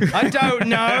 cutlery? I don't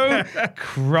know.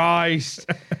 Christ.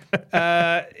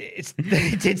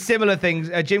 It did similar things.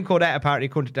 Jim Cornette, apparently,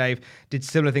 according to Dave, did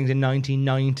similar things in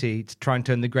 1990 to try and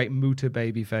turn the great Muta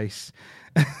baby face.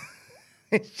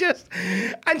 It's just,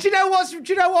 and do you know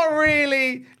what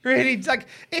really, like,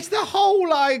 it's the whole,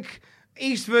 like,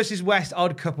 East versus West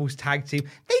odd couples tag team.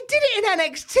 They did it in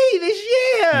NXT this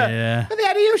year. Yeah. But they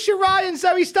had Io Shirai and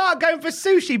Zoe Stark going for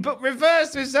sushi, but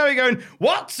reversed with Zoe going,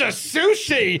 what's a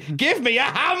sushi? Give me a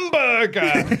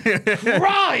hamburger.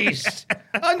 Christ.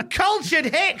 Uncultured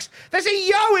Hicks. There's a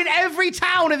yo in every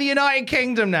town in the United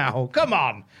Kingdom now. Come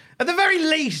on. At the very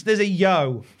least, there's a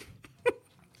yo.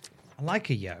 I like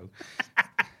a yo.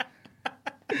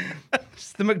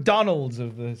 It's the McDonald's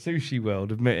of the sushi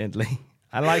world, admittedly.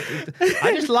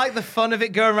 I just like the fun of it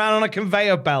going around on a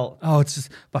conveyor belt. Oh, it's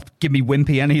just, give me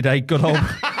Wimpy any day. Good old,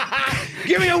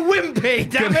 Give me a Wimpy,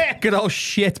 damn it. good old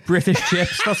shit British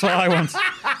chips. That's what I want.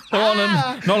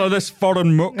 None of this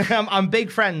foreign muck. I'm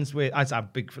big friends with. I'm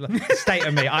big. State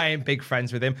of me. I ain't big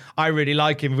friends with him. I really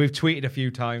like him. We've tweeted a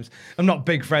few times. I'm not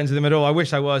big friends with him at all. I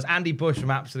wish I was. Andy Bush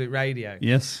from Absolute Radio.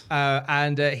 Yes.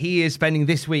 And he is spending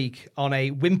this week on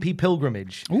a Wimpy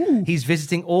pilgrimage. Ooh. He's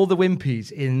visiting all the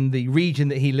Wimpies in the region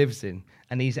that he lives in,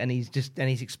 and he's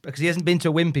because he hasn't been to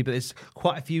a Wimpy, but there's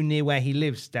quite a few near where he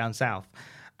lives down south.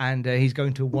 And he's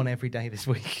going to one every day this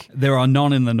week. There are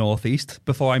none in the northeast.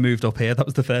 Before I moved up here, that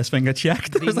was the first thing I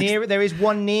checked. There is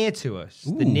one near to us.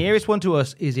 Ooh. The nearest one to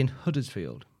us is in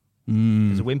Huddersfield.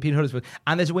 There's a Wimpy in Huddersfield.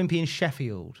 And there's a Wimpy in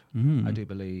Sheffield, I do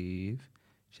believe.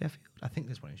 Sheffield? I think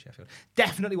there's one in Sheffield.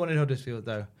 Definitely one in Huddersfield,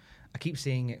 though. I keep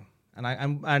seeing it.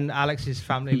 And Alex's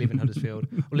family live in Huddersfield,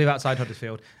 or live outside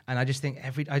Huddersfield. And I just think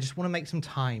I just want to make some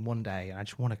time one day, and I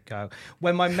just want to go.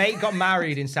 When my mate got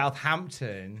married in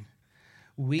Southampton,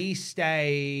 we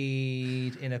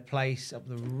stayed in a place up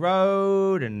the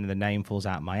road, and the name falls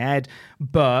out of my head.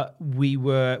 But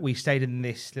we stayed in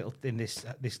this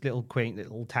little quaint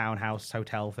little townhouse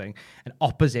hotel thing, and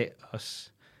opposite us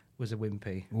was a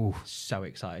Wimpy. Ooh. So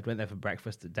excited. Went there for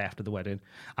breakfast the day after the wedding.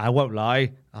 I won't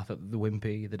lie, I thought the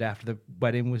Wimpy the day after the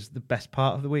wedding was the best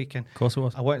part of the weekend. Of course it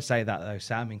was. I won't say that though,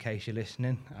 Sam, in case you're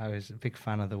listening. I was a big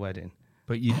fan of the wedding.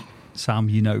 But Sam,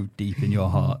 you know deep in your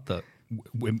heart that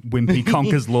Wimpy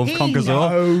conquers love, conquers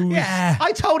all. Yeah.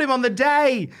 I told him on the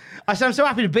day. I said, I'm so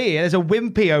happy to be here. There's a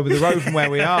Wimpy over the road from where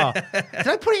we are. Did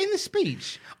I put it in the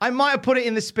speech? I might have put it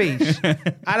in the speech.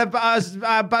 And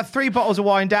about 3 bottles of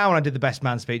wine down when I did the best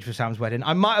man speech for Sam's wedding.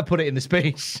 I might have put it in the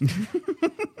speech.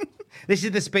 This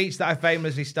is the speech that I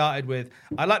famously started with.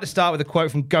 I'd like to start with a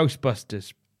quote from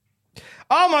Ghostbusters.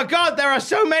 Oh my God, there are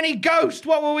so many ghosts.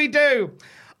 What will we do?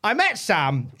 I met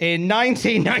Sam in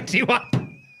 1991.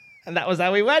 And that was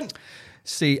how we went.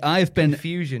 See, I've been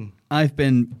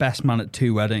best man at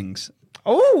 2 weddings.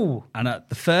 Oh! And at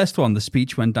the first one, the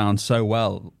speech went down so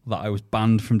well that I was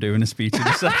banned from doing a speech at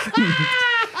the second.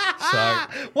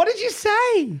 So, what did you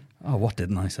say? Oh, what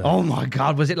didn't I say? Oh my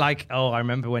God, was it like? Oh, I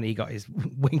remember when he got his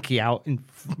winky out in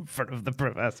front of the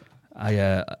professor.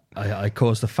 I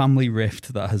caused a family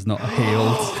rift that has not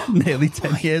healed nearly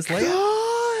 10 years later.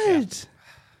 God. Yeah.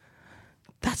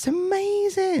 That's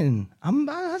amazing.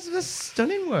 That's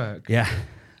stunning work. Yeah.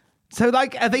 So,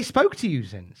 like, have they spoke to you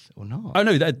since or not? Oh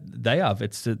no, they have.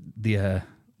 It's the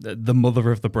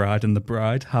mother of the bride and the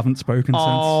bride haven't spoken since.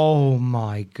 Oh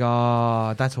my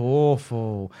God, that's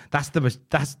awful. That's the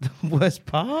worst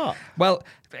part. Well,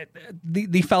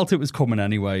 they felt it was coming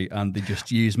anyway, and they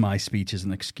just used my speech as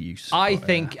an excuse. I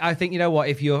think you know what?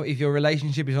 If your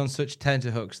relationship is on such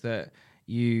tenterhooks that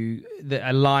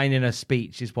a line in a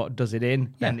speech is what does it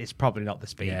in, and it's probably not the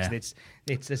speech. Yeah.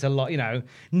 It's a lot,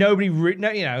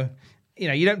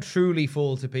 you don't truly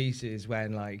fall to pieces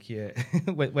when like you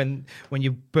when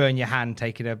you burn your hand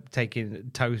taking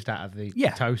toast out of the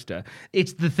toaster.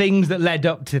 It's the things that led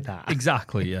up to that.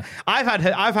 Exactly. Yeah.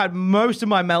 I've had most of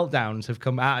my meltdowns have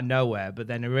come out of nowhere, but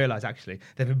then I realise actually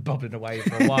they've been bubbling away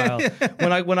for a while.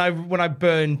 when I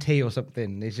burn tea or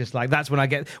something, it's just like that's when I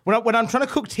get when I'm trying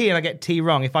to cook tea and I get tea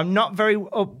wrong. If I'm not very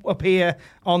up here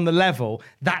on the level,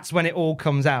 that's when it all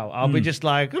comes out. I'll be just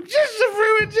like, I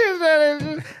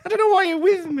don't know why you're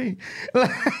with me.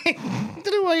 I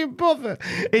don't know why you bother.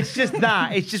 It's just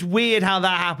that. It's just weird how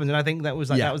that happens. And I think that was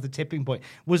the tipping point.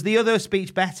 Was the other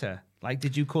speech better? Like,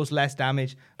 did you cause less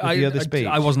damage with the other speech?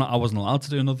 I wasn't allowed to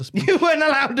do another speech. You weren't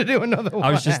allowed to do another one.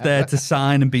 I was just there to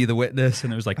sign and be the witness,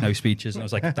 and it was like no speeches. And I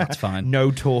was like, that's fine.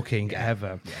 No talking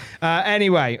ever. Yeah.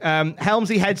 Anyway,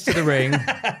 Helmsley heads to the ring.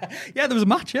 Yeah, there was a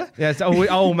match, yeah. Yeah.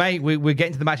 So, mate, we're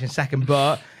getting to the match in a second,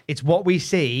 but it's what we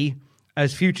see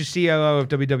as future COO of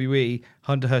WWE,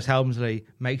 Hunter Hearst Helmsley,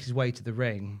 makes his way to the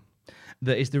ring.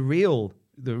 That is the real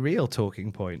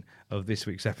talking point of this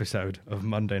week's episode of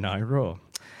Monday Night Raw.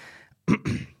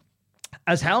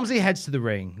 As Helmsley heads to the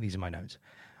ring, these are my notes,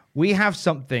 we have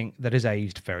something that has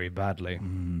aged very badly.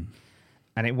 And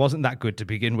it wasn't that good to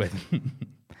begin with.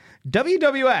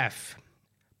 WWF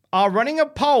are running a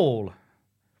poll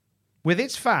with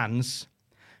its fans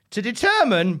to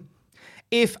determine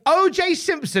if O.J.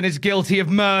 Simpson is guilty of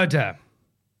murder.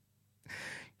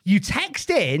 You text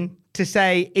in to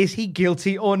say, is he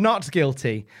guilty or not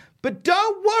guilty? But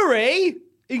don't worry,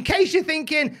 in case you're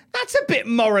thinking, that's a bit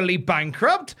morally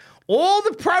bankrupt. All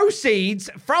the proceeds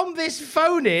from this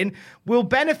phone-in will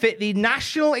benefit the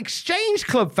National Exchange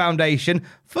Club Foundation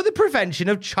for the prevention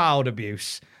of child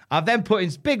abuse. I've then put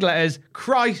in big letters,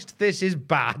 Christ, this is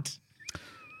bad.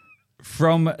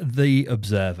 From The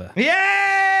Observer.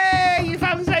 Yay! You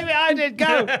found the same bit I did.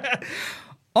 Go.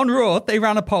 On Raw, they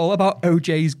ran a poll about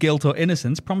OJ's guilt or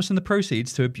innocence, promising the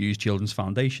proceeds to abused children's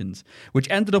foundations, which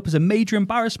ended up as a major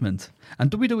embarrassment. And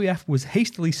WWF was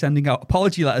hastily sending out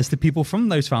apology letters to people from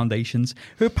those foundations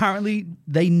who apparently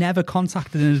they never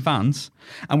contacted in advance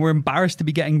and were embarrassed to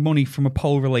be getting money from a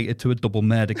poll related to a double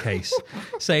murder case,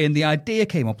 saying the idea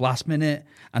came up last minute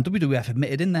and WWF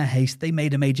admitted in their haste they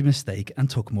made a major mistake and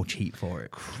took much heat for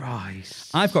it.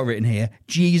 Christ. I've got written here,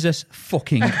 Jesus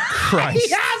fucking Christ.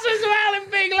 He has as well in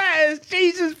big letters.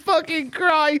 Jesus fucking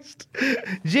Christ.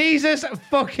 Jesus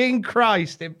fucking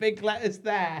Christ in big letters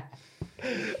there.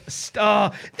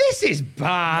 This is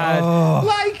bad. Oh.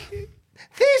 Like,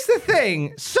 here's the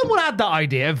thing. Someone had that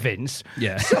idea, Vince.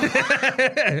 Yeah.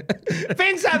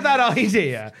 Vince had that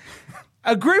idea.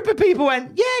 A group of people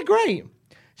went, yeah, great.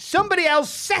 Somebody else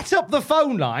set up the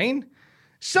phone line.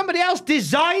 Somebody else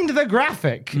designed the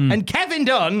graphic. And Kevin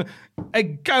Dunn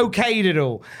okayed it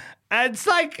all. And it's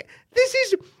like, this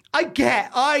is... I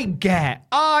get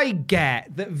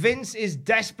that Vince is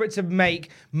desperate to make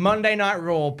Monday Night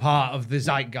Raw part of the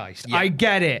zeitgeist. Yeah. I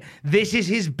get it. This is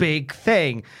his big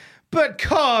thing. But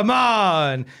come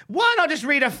on. Why not just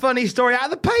read a funny story out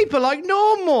of the paper like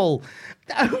normal?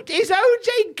 Is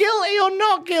OJ guilty or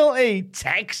not guilty?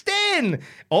 Text in.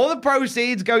 All the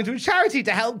proceeds going to a charity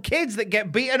to help kids that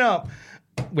get beaten up.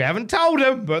 We haven't told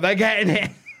them, but they're getting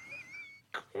it.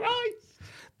 Christ.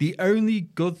 The only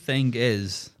good thing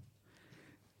is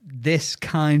this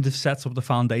kind of sets up the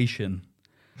foundation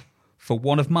for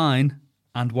one of mine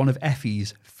and one of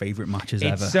Effie's favourite matches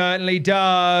ever. It certainly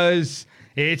does.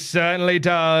 It certainly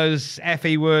does.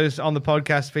 Effie was on the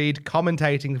podcast feed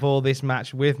commentating for this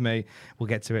match with me. We'll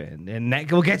get to it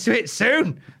we'll get to it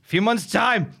soon. A few months'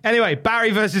 time. Anyway,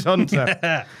 Barry versus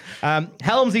Hunter.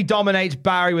 Helmsley dominates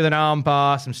Barry with an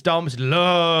armbar, some stomps,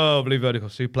 lovely vertical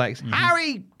suplex.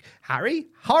 Harry?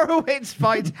 Horowitz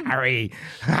fights Harry.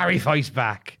 Harry fights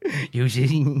back.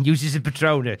 Uses a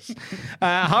Patronus.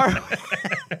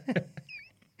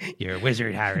 You're a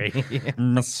wizard, Harry.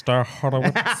 Mr.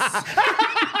 Horowitz.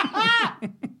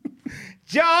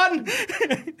 John,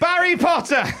 Barry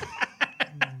Potter.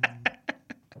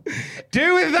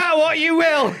 Do with that what you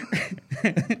will.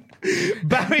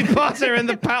 Barry Potter and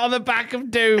the pat on the back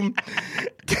of Doom.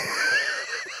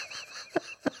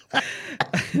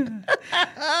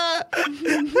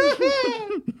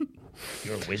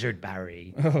 You're a wizard,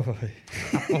 Barry.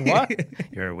 What?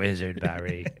 You're a wizard,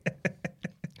 Barry.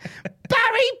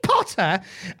 Barry Potter?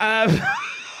 I'm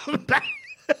gonna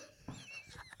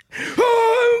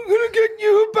get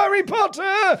you, Barry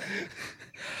Potter.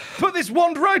 Put this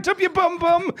wand right up your bum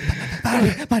bum.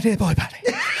 Barry, my dear boy, Barry.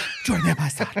 Join me at my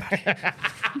side, Barry.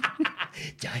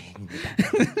 Dying.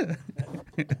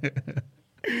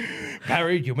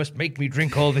 Barry, you must make me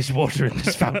drink all this water in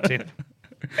this fountain.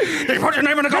 Did you put your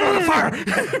name on the goblet of fire?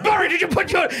 Barry, did you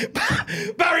put your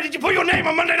name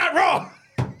on Monday Night Raw?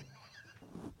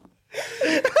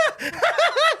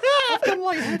 I've gone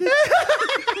lightheaded.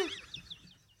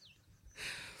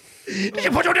 Did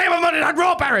you put your name on Monday Night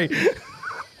Raw, Barry?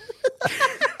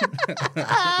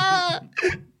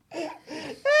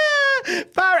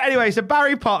 Anyway, so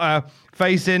Barry Potter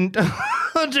facing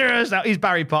Hunter. He's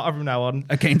Barry Potter from now on.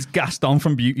 Against Gaston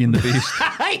from Beauty and the Beast.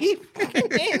 He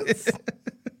is.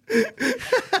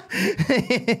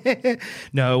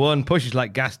 No one pushes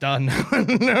like Gaston.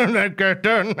 No, not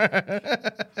Gaston.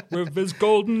 With his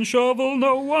golden shovel,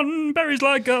 no one buries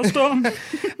like Gaston.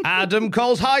 Adam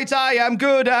Cole's height, I am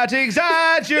good at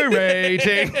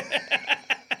exaggerating.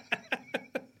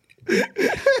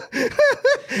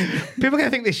 People are going to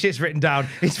think this shit's written down.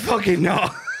 It's fucking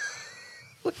not.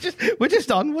 We're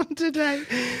just on one today.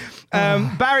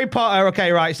 Barry Potter.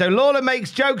 Okay, right. So Lawler makes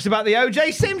jokes about the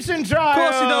O.J. Simpson trial. Of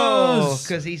course he does.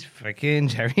 Because he's freaking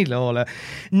Jerry Lawler.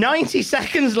 90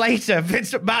 seconds later,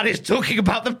 Vince McMahon is talking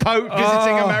about the Pope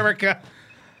visiting America.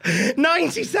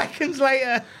 90 seconds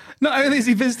later. Not only is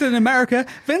he visiting America,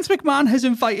 Vince McMahon has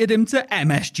invited him to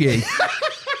MSG.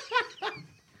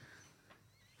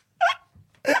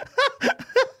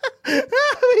 With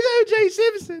O.J.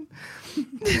 Simpson.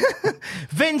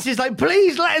 Vince is like,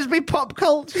 please let us be pop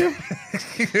culture.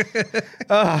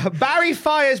 Barry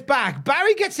fires back.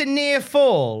 Barry gets a near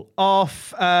fall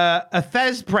off a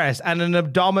Thez press and an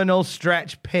abdominal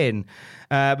stretch pin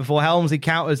before Helmsley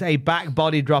counters a back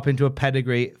body drop into a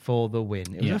pedigree for the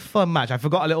win. It was a fun match. I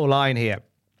forgot a little line here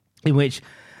in which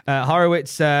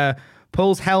Horowitz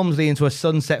pulls Helmsley into a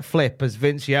sunset flip as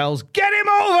Vince yells, "Get him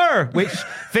over!" Which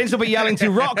Vince will be yelling to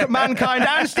Rock, Mankind,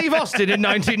 and Steve Austin in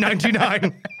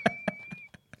 1999.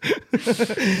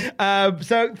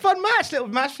 So fun match, little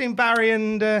match between Barry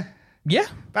and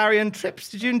Trips.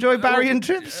 Did you enjoy Barry and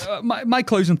Trips? My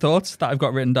closing thoughts that I've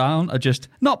got written down are just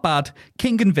not bad.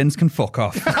 King and Vince can fuck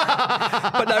off.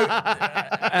 But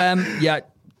no,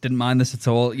 didn't mind this at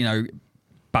all. You know,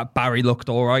 Barry looked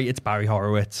all right. It's Barry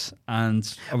Horowitz,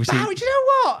 and obviously, Barry, do you know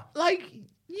what? Like,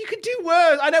 you could do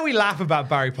worse. I know we laugh about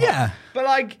Barry Pop, but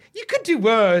like, you could do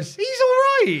worse. He's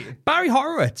all right. Barry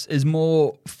Horowitz is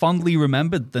more fondly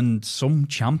remembered than some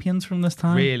champions from this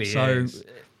time. Really so is.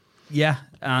 Yeah,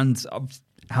 and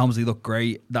Helmsley looked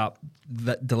great. That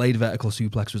delayed vertical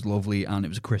suplex was lovely, and it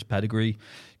was a crisp pedigree.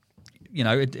 You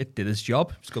know, it did its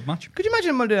job. It's a good match. Could you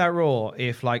imagine Monday Night Raw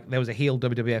if, like, there was a heel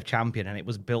WWF champion and it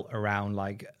was built around,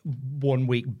 like, 1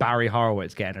 week Barry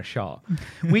Horowitz getting a shot?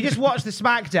 We just watched the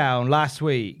SmackDown last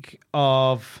week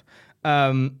of,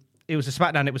 it was a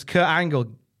SmackDown, it was Kurt Angle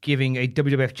giving a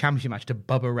WWF championship match to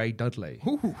Bubba Ray Dudley.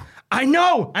 Ooh. I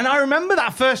know! And I remember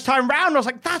that first time round, I was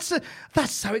like, that's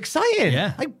so exciting.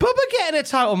 Yeah. Like, Bubba getting a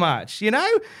title match, you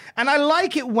know? And I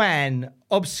like it when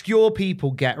obscure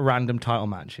people get random title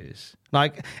matches.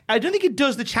 Like, I don't think it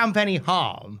does the champ any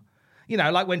harm. You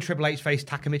know, like when Triple H faced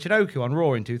Taka Michinoku on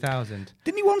Raw in 2000.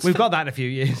 Didn't he once? We've got that in a few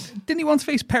years. Didn't he once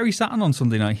face Perry Saturn on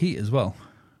Sunday Night Heat as well?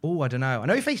 Oh, I don't know. I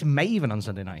know he faced Maven on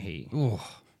Sunday Night Heat. Oh.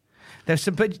 There's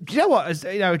some, but do you know what? As,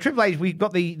 you know, Triple H, we've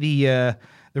got the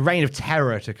reign of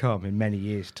terror to come in many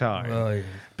years' time. Oh, yeah.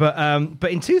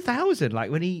 But in 2000,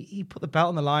 like when he put the belt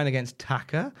on the line against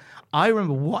Taka, I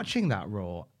remember watching that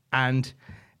Raw, and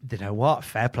you know what?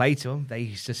 Fair play to them.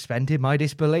 They suspended my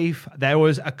disbelief. There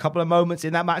was a couple of moments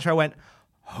in that match where I went,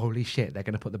 "Holy shit! They're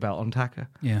going to put the belt on Taka."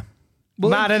 Yeah,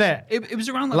 well, mad, isn't it? It was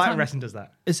around that time. Like wrestling does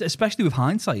that, especially with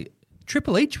hindsight.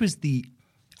 Triple H was the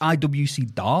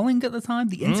IWC darling at the time.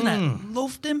 The internet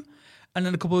loved him, and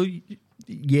then a couple of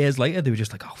years later, they were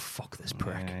just like, "Oh fuck this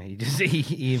prick." Yeah,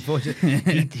 he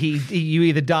unfortunately, you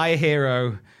either die a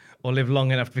hero or live long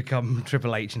enough to become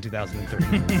Triple H in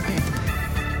 2003.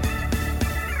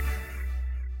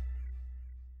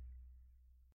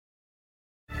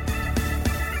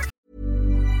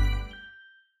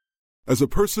 As a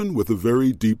person with a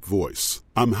very deep voice,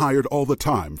 I'm hired all the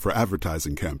time for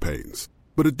advertising campaigns.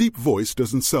 But a deep voice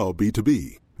doesn't sell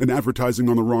B2B, and advertising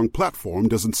on the wrong platform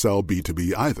doesn't sell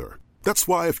B2B either. That's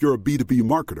why if you're a B2B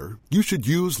marketer, you should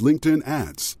use LinkedIn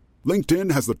ads.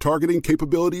 LinkedIn has the targeting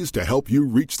capabilities to help you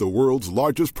reach the world's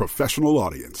largest professional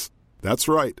audience. That's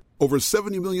right, over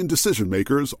 70 million decision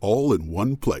makers all in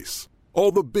one place.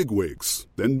 All the big wigs,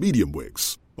 then medium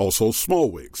wigs, also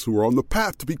small wigs who are on the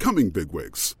path to becoming big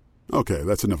wigs. Okay,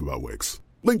 that's enough about wigs.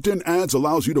 LinkedIn ads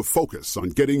allows you to focus on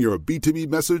getting your B2B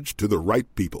message to the right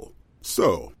people.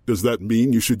 So, does that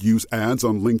mean you should use ads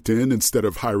on LinkedIn instead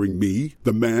of hiring me,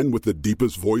 the man with the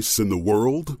deepest voice in the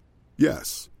world?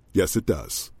 Yes. Yes, it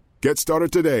does. Get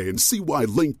started today and see why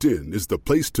LinkedIn is the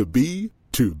place to be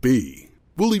to be.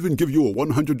 We'll even give you a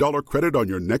 $100 credit on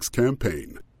your next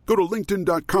campaign. Go to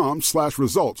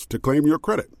linkedin.com/results to claim your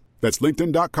credit. That's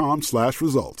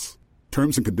linkedin.com/results.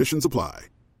 Terms and conditions apply.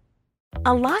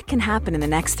 A lot can happen in the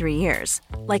next 3 years.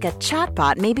 Like a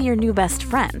chatbot may be your new best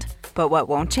friend. But what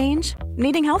won't change?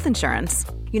 Needing health insurance.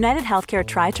 United Healthcare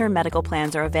Tri-Term Medical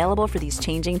Plans are available for these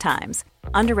changing times.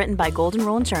 Underwritten by Golden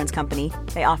Rule Insurance Company,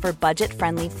 they offer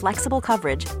budget-friendly, flexible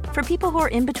coverage for people who are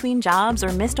in between jobs or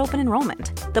missed open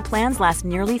enrollment. The plans last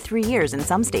nearly 3 years in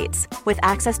some states, with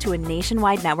access to a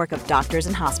nationwide network of doctors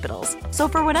and hospitals. So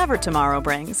for whatever tomorrow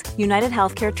brings, United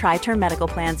Healthcare Tri-Term Medical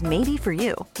Plans may be for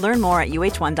you. Learn more at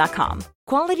uh1.com.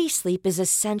 Quality sleep is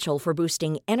essential for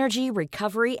boosting energy,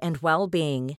 recovery, and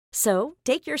well-being. So,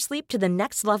 take your sleep to the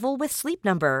next level with Sleep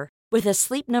Number. With a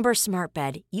Sleep Number smart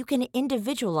bed, you can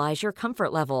individualize your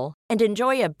comfort level and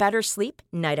enjoy a better sleep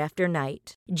night after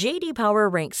night. J.D. Power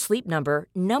ranks Sleep Number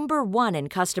number 1 in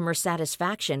customer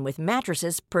satisfaction with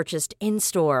mattresses purchased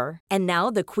in-store. And now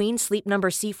the Queen Sleep Number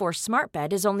C4 smart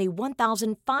bed is only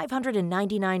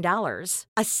 $1,599,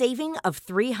 a saving of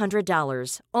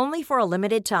 $300, only for a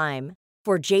limited time.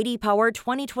 For J.D. Power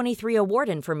 2023 award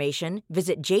information,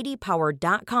 visit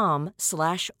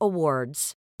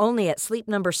jdpower.com/awards. Only at Sleep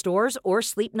Number stores or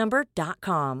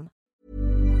sleepnumber.com.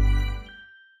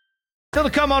 Still to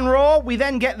come on Raw, we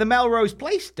then get the Melrose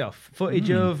Place stuff.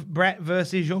 Footage of Bret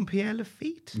versus Jean-Pierre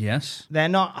Lafitte. Yes. They're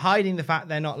not hiding the fact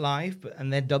they're not live,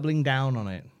 and they're doubling down on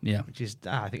it. Yeah. Which is,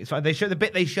 I think it's fine. They show, the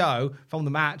bit they show from the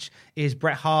match is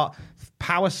Bret Hart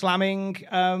power slamming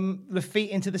Lafitte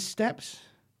into the steps.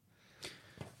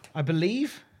 I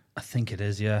believe. I think it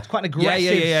is, yeah. It's quite an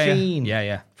aggressive scene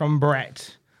Yeah. from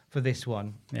Bret for this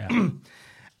one. Yeah.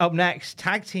 Up next,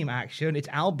 tag team action. It's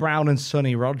Al Brown and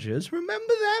Sonny Rogers.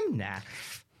 Remember them? Nah.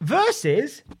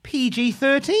 versus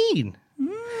PG-13.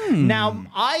 Now,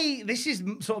 this is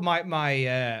sort of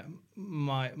my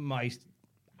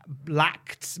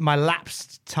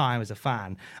lapsed time as a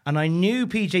fan, and I knew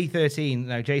PG-13,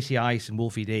 JC Ice and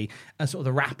Wolfie D, and sort of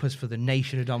the rappers for the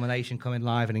Nation of Domination coming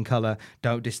live and in colour,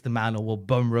 Don't Diss the Man or We'll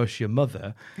Bum Rush Your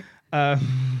Mother. But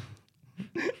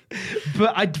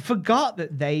I forgot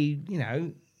that they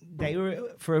were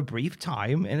for a brief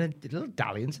time in a little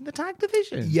dalliance in the tag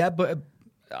division. Yeah, but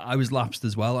I was lapsed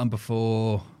as well, and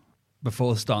before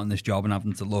starting this job and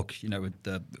having to look, at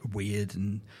the weird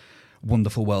and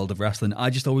wonderful world of wrestling, I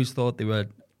just always thought they were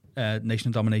Nation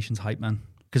of Domination's hype man,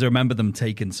 because I remember them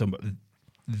taking some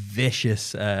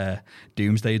vicious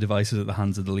doomsday devices at the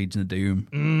hands of the Legion of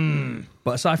Doom.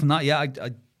 But aside from that,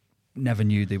 I never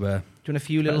knew they were. Do you want a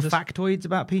few little factoids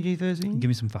about PG-13? Give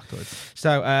me some factoids.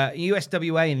 So,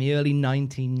 USWA in the early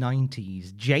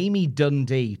 1990s, Jamie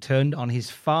Dundee turned on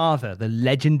his father, the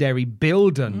legendary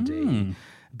Bill Dundee,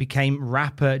 became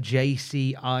rapper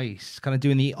JC Ice, kind of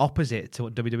doing the opposite to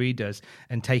what WWE does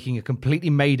and taking a completely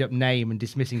made-up name and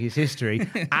dismissing his history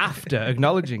after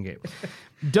acknowledging it.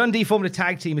 Dundee formed a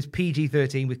tag team as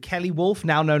PG-13 with Kelly Wolf,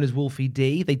 now known as Wolfie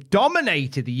D. They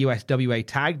dominated the USWA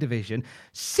tag division.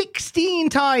 16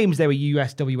 times they were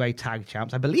USWA tag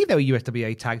champs. I believe they were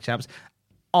USWA tag champs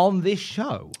on this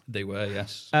show. They were,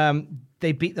 yes.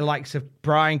 They beat the likes of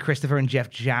Brian Christopher and Jeff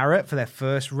Jarrett for their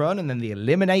first run, and then the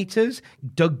Eliminators,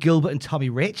 Doug Gilbert and Tommy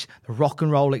Rich, the Rock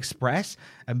and Roll Express,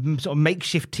 a sort of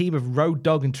makeshift team of Road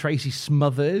Dogg and Tracy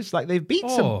Smothers. Like, they've beat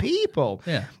some people.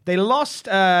 Yeah. They lost.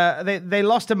 They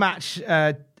lost a match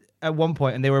at one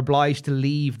point, and they were obliged to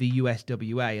leave the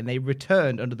USWA, and they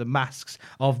returned under the masks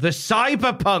of the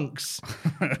Cyberpunks,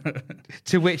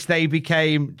 to which they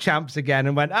became champs again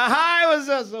and went, aha, it was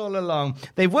us all along.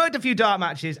 They've worked a few dark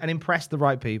matches and impressed the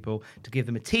right people to give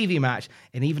them a TV match,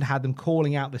 and even had them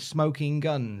calling out the Smoking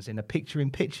Guns in a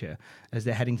picture-in-picture as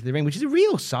they're heading to the ring, which is a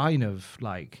real sign of,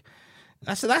 like,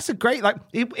 that's a great, like,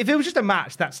 if it was just a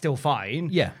match, that's still fine.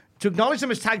 Yeah. To acknowledge them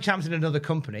as tag champs in another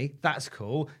company, that's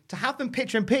cool. To have them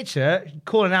picture-in-picture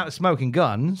calling out the Smoking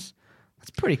Guns, that's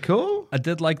pretty cool. I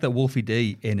did like that Wolfie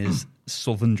D in his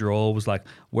southern drawl was like,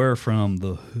 we're from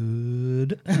the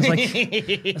hood.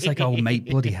 It's like, oh, mate,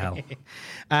 bloody hell.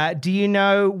 Do you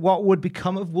know what would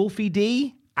become of Wolfie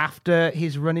D after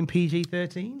his run in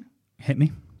PG-13? Hit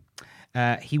me.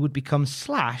 He would become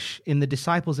Slash in the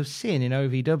Disciples of Sin in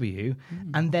OVW,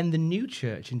 and then the New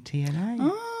Church in TNA.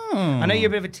 Oh. I know you're a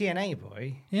bit of a TNA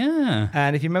boy. Yeah.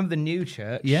 And if you remember the New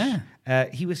Church,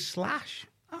 he was Slash.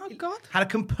 Oh, God. Had a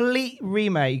complete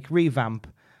revamp.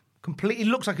 Completely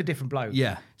looks like a different bloke.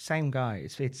 Yeah. Same guy.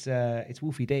 It's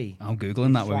Wolfie D. I'm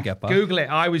Googling that when we get back. Google it.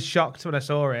 I was shocked when I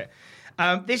saw it.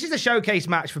 This is a showcase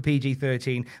match for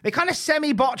PG-13. They kind of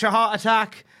semi-botch a heart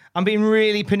attack. I'm being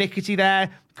really pernickety there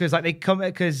because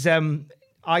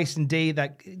Ice and D,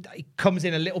 that comes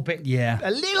in a little bit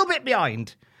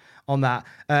behind on that.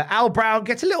 Al Brown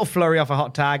gets a little flurry off a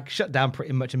hot tag, shut down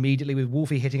pretty much immediately with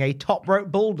Wolfie hitting a top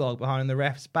rope bulldog behind the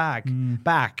ref's back,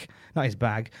 not his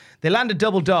bag. They land a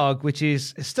double dog, which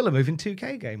is still a move in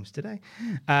 2K games today,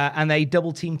 and they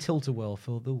double team Tilt-A-Whirl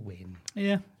for the win.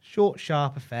 Yeah. Short,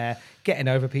 sharp affair, getting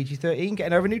over PG-13,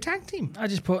 getting over a new tag team. I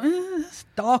just put, it's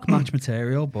dark match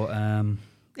material, but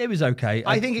it was okay.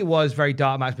 I think it was very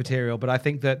dark match material, but I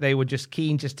think that they were just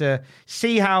keen just to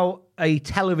see how a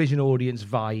television audience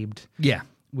vibed. Yeah.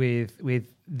 With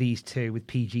these two, with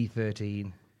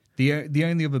PG-13. The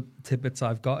only other tidbits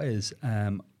I've got is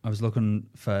I was looking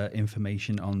for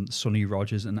information on Sonny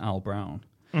Rogers and Al Brown.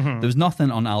 Mm-hmm. There was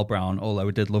nothing on Al Brown, although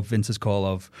I did love Vince's call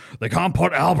of, they can't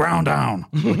put Al Brown down.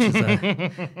 Which is,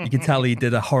 you can tell he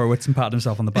did a Horowitz and patted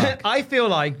himself on the back. I feel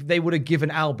like they would have given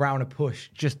Al Brown a push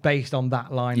just based on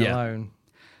that line alone.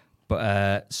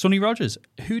 But Sonny Rogers,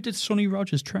 who did Sonny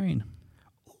Rogers train?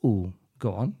 Ooh,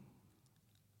 go on.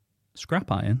 Scrap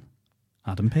Iron,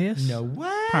 Adam Pearce. No way.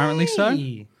 Apparently so.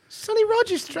 Sonny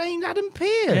Rogers trained Adam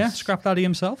Pearce. Yeah, Scrap Daddy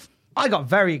himself. I got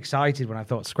very excited when I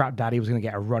thought Scrap Daddy was going to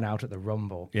get a run out at the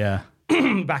Rumble. Yeah.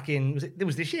 Back in, it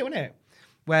was this year, wasn't it?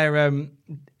 Where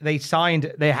they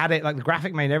had it, like the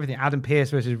graphic made and everything, Adam Pearce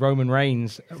versus Roman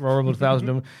Reigns at Royal Rumble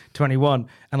 2021.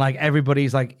 And like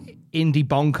everybody's like, Indie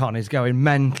Boncon is going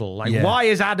mental. Like, why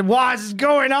is this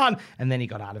going on? And then he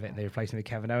got out of it and they replaced him with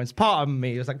Kevin Owens. Part of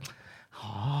me was like,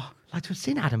 I'd like to have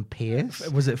seen Adam Pearce.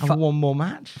 Was it one more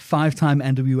match? 5-time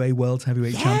NWA World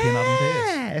Heavyweight Champion Adam Pearce.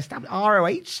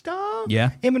 ROH star.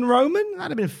 Yeah. Him and Roman.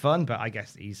 That'd have been fun, but I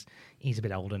guess he's a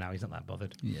bit older now. He's not that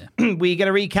bothered. Yeah. We get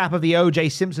a recap of the O.J.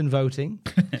 Simpson voting.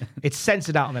 It's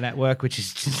censored out on the network, which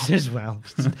is just as well.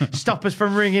 Stop us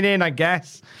from ringing in, I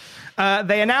guess.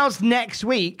 They announced next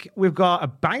week we've got a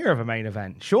banger of a main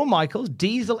event. Shawn Michaels,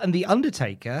 Diesel, and The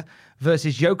Undertaker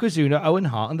versus Yokozuna, Owen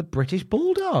Hart, and the British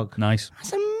Bulldog. Nice.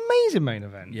 That's an amazing main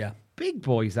event. Yeah. Big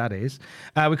boys, that is.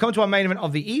 We come to our main event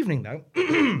of the evening, though,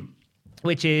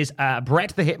 which is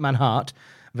Bret the Hitman Hart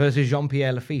versus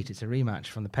Jean-Pierre Lafitte. It's a rematch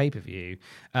from the pay-per-view.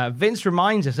 Vince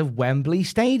reminds us of Wembley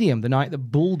Stadium, the night that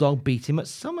Bulldog beat him at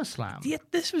SummerSlam. Yeah,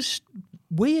 this was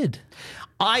weird.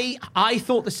 I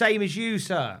thought the same as you,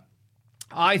 sir.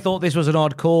 I thought this was an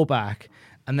odd callback,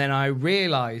 and then I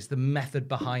realised the method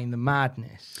behind the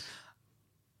madness.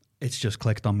 It's just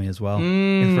clicked on me as well.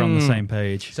 If we're on the same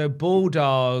page. So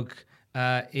Bulldog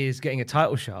is getting a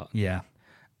title shot. Yeah.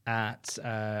 At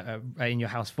In Your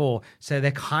House 4. So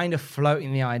they're kind of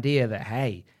floating the idea that,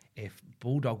 hey, if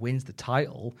Bulldog wins the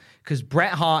title, because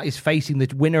Bret Hart is facing the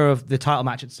winner of the title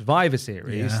match at Survivor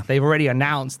Series. Yeah. They've already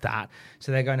announced that.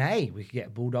 So they're going, hey, we could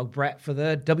get Bulldog Bret for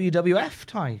the WWF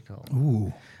title.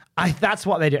 Ooh. That's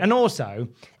what they do. And also,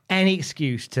 any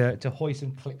excuse to hoist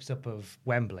some clips up of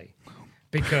Wembley.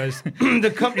 Because the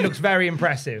company looks very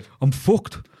impressive. I'm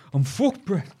fucked,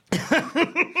 Bret.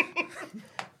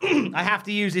 I have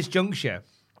to use this juncture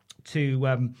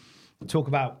to talk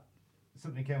about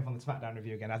something that came from the SmackDown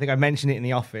review again. I think I mentioned it in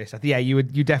the office. You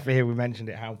definitely hear we mentioned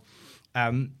it. How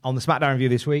on the SmackDown review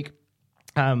this week,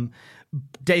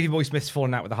 Davey Boy Smith's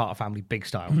fallen out with the Hart family big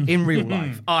style in real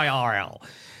life, IRL.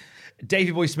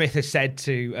 Davey Boy Smith has said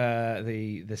to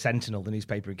the Sentinel, the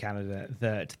newspaper in Canada,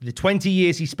 that the 20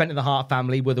 years he spent in the Hart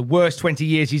family were the worst 20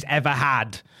 years he's ever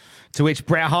had. To which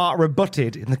Bret Hart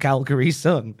rebutted in the Calgary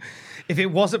Sun, if it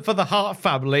wasn't for the Hart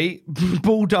family,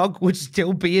 Bulldog would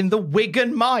still be in the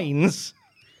Wigan mines.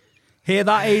 Hear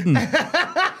that, Aiden?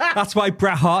 That's why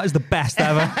Bret Hart is the best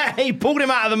ever. He pulled him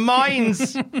out of the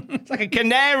mines. It's like a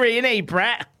canary, isn't he,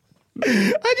 Bret?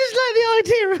 I just like the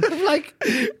idea of like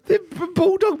the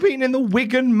Bulldog being in the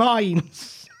Wigan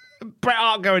mines. Bret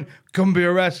Hart going, come be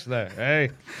a wrestler,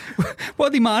 hey. What are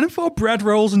they mining for? Bread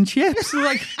rolls and chips?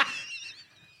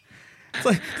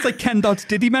 It's like Ken Dodd's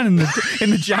Diddy Men in the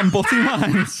Jambutti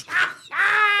mines.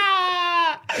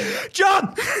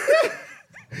 John!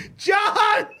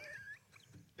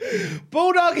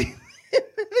 Bulldog in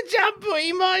the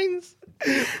Jambutti mines.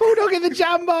 Bulldog in the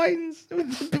jam mines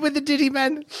with the Diddy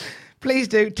Men. Please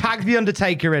do. Tag The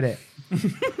Undertaker in it.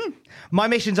 My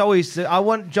mission's always, I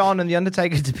want John and The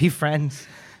Undertaker to be friends.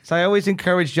 So I always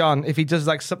encourage John, if he does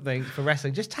like something for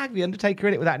wrestling, just tag The Undertaker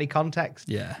in it without any context.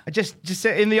 Yeah. Just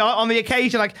on the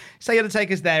occasion, like say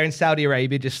Undertaker's there in Saudi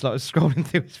Arabia, just sort of scrolling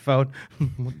through his phone.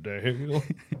 What the hell?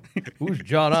 Who's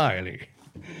John Iley?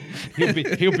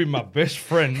 He'll be my best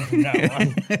friend from now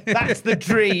on. That's the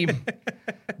dream.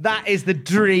 That is the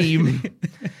dream.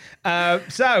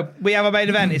 So we have a main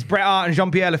event. It's Bret Hart and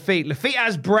Jean-Pierre Lafitte. Lafitte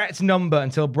has Bret's number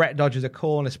until Bret dodges a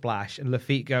corner splash and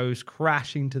Lafitte goes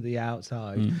crashing to the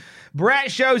outside. Bret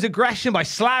shows aggression by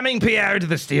slamming Pierre into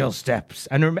the steel steps.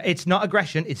 And it's not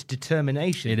aggression, it's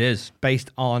determination. It is. Based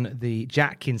on the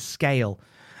Jatkins scale.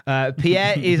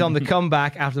 Pierre is on the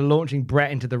comeback after launching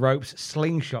Bret into the ropes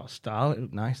slingshot style. It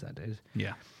looked nice, that did.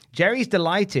 Yeah. Jerry's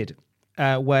delighted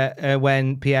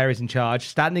when Pierre is in charge,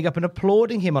 standing up and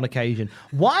applauding him on occasion.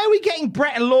 Why are we getting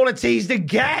Bret and Lawler teased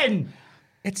again?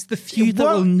 It's the feud that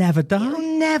will never die. It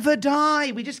will never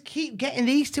die. We just keep getting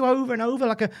these two over and over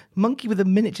like a monkey with a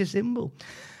miniature symbol.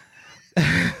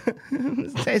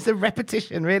 There's a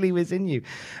repetition really was in you.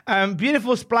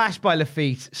 Beautiful splash by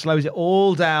Lafitte slows it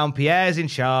all down. Pierre's in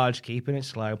charge, keeping it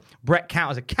slow. Bret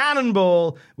counters a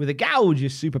cannonball with a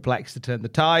gorgeous superplex to turn the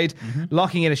tide,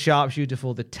 locking in a sharpshooter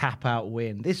for the tap out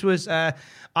win. This was I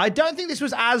don't think this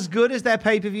was as good as their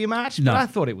pay-per-view match, but I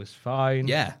thought it was fine.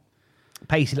 Yeah.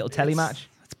 Pacey little telly match.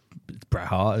 It's Bret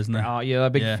Hart, isn't it? Oh,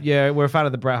 yeah, we're a fan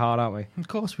of the Bret Hart, aren't we? Of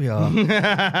course we are.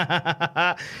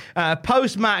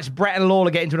 Post-match, Bret and Lawler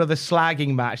get into another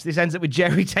slagging match. This ends up with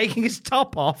Jerry taking his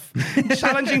top off,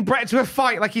 challenging Bret to a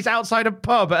fight like he's outside a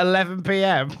pub at 11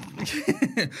 p.m.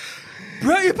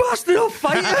 Bret, you bastard, I'll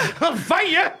fight you! I'll fight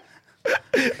you!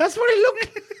 That's what he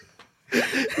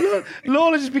looked.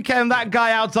 Lawler just became that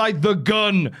guy outside the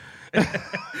gun.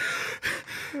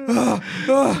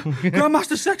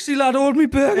 Grandmaster Sexy Lad, hold me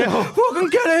burger. Fucking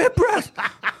get here, Bret.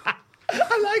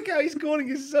 I like how he's calling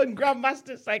his son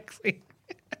Grandmaster Sexy.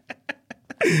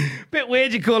 Bit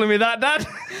weird you calling me that, Dad.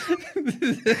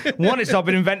 One, it's not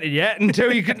been invented yet, and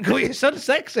two, you couldn't call your son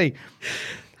sexy.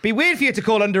 Be weird for you to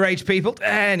call underage people.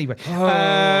 Anyway,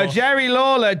 Jerry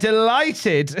Lawler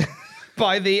delighted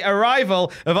by the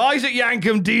arrival of Isaac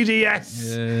Yankem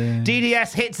DDS. Yeah.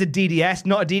 DDS hits a DDS,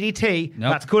 not a DDT.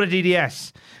 Nope. That's called a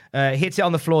DDS. Hits it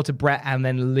on the floor to Bret and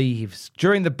then leaves.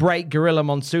 During the break, Gorilla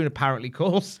Monsoon apparently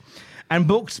calls. and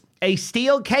books a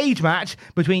steel cage match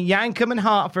between Yankum and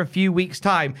Hart for a few weeks'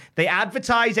 time. They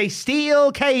advertise a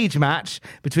steel cage match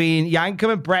between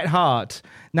Yankum and Bret Hart.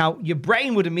 Now, your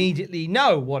brain would immediately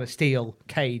know what a steel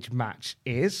cage match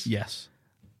is. Yes.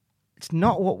 It's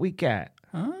not what we get,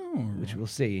 which we'll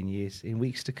see in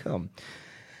weeks to come.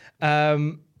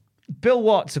 Bill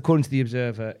Watts, according to The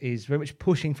Observer, is very much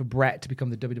pushing for Bret to become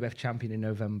the WWF champion in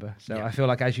November. So I feel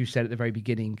like, as you said at the very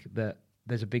beginning, that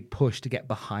there's a big push to get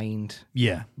behind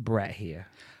Bret here.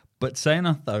 But saying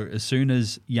that, though, as soon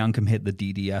as Yankum hit the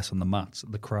DDS on the mats,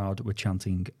 the crowd were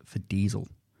chanting for Diesel.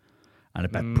 And I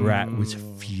bet Bret was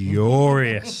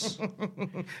furious.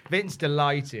 Vince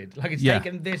delighted. Like, it's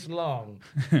taken this long.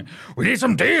 We need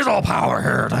some Diesel power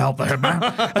here to help the Hitman.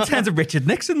 That sounds of Richard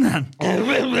Nixon, then. But,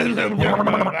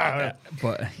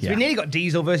 So we nearly got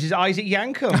Diesel versus Isaac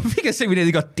Yankum. I think I said we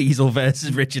nearly got Diesel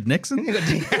versus Richard Nixon.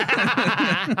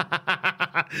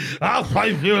 I'll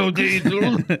fight you,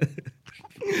 Diesel.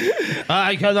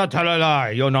 I cannot tell a lie.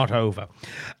 You're not over.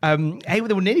 Hey, there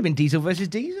would nearly been Diesel versus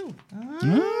Diesel.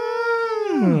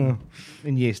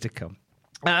 In years to come.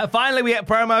 Finally, we get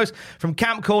promos from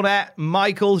Camp Cornette,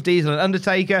 Michaels, Diesel, and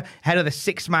Undertaker, head of the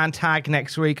 6-man tag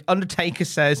next week. Undertaker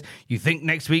says, "You think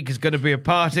next week is going to be a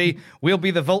party? We'll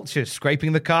be the vultures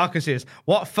scraping the carcasses.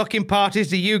 What fucking parties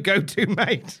do you go to,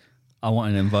 mate?" I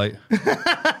want an invite.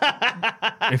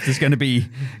 If there's going to be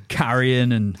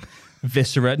Carrion and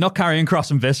Viscera, not Carrion Cross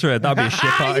and Viscera, that'd be a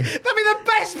shit party. That'd be the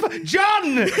best.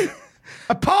 John!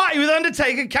 A party with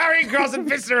Undertaker, Karrion Kross, and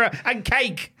Viscera, and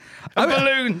cake, and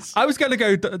balloons. I was going to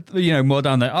go, more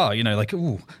down there. Oh, like,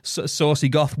 saucy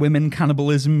goth women,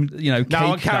 cannibalism. Cake. No,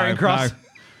 Karrion Kross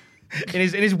in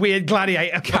his weird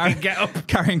gladiator get up.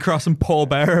 Karrion Kross and Paul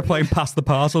Bearer playing Pass the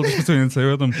Parcel just between the two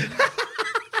of them.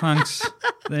 Thanks.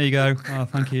 There you go. Oh,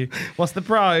 thank you. What's the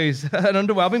prize? An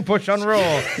underwhelming push on Raw.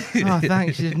 Oh,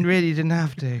 thanks. You didn't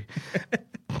have to.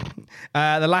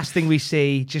 The last thing we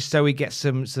see, just so we get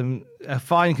a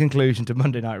fine conclusion to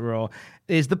Monday Night Raw,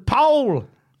 is the poll.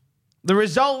 The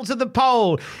results of the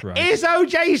poll. Right. Is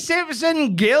O.J.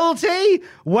 Simpson guilty?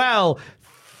 Well,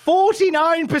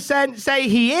 49% say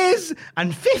he is,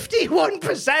 and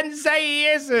 51% say he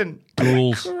isn't.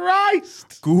 Ghouls.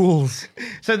 Christ. Ghouls.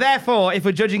 So therefore, if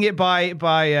we're judging it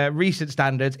by recent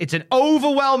standards, it's an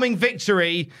overwhelming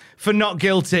victory for not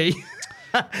guilty.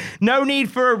 No need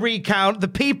for a recount. The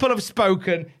people have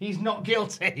spoken. He's not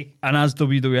guilty. And as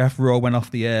WWF Raw went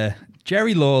off the air,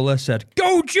 Jerry Lawler said,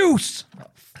 "Go Juice!"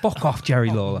 Fuck off, Jerry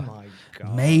Lawler. Oh my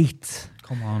God. Mate,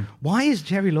 come on. Why is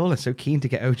Jerry Lawler so keen to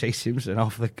get O.J. Simpson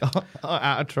out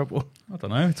of trouble? I don't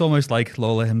know. It's almost like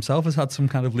Lawler himself has had some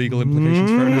kind of legal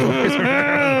implications for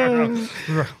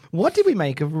him. What did we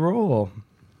make of Raw?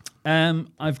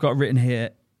 I've got written here,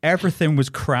 everything was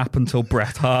crap until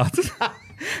Bret Hart.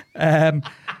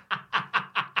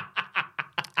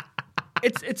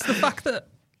 It's the fact that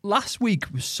last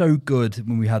week was so good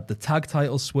when we had the tag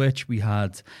title switch, we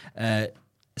had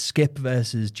Skip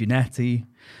versus Giannetti,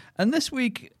 and this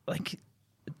week, like,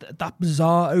 that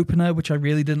bizarre opener, which I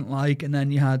really didn't like, and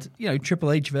then you had,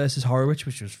 Triple H versus Horowitz,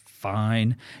 which was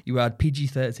fine. You had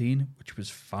PG-13, which was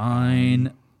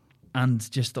fine,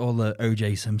 and just all the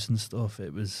O.J. Simpson stuff.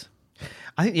 It was...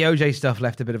 I think the OJ stuff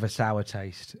left a bit of a sour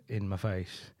taste in my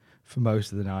face for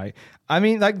most of the night. I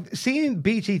mean, like, seeing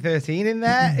BG-13 in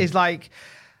there is like,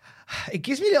 it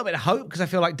gives me a little bit of hope because I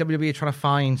feel like WWE are trying to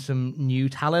find some new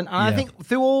talent. And I think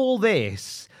through all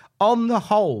this, on the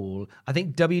whole, I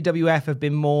think WWF have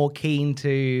been more keen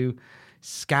to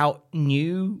scout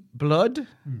new blood.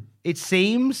 It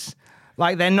seems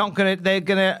like we're not going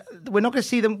to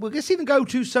see them. We're going to see them go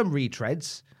to some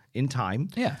retreads in time.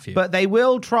 Yeah, a few. But they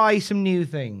will try some new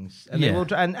things, and they will,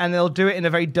 and they'll do it in a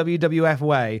very WWF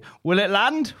way. Will it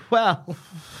land? Well,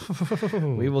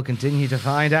 we will continue to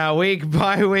find out week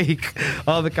by week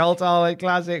on the Cultaholic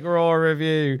Classic Raw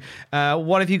review.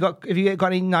 What have you got? Have you got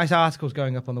any nice articles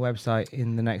going up on the website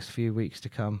in the next few weeks to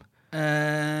come?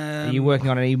 Are you working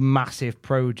on any massive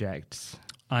projects?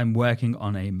 I'm working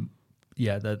on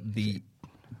the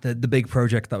big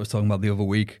project that I was talking about the other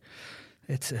week.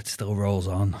 It still rolls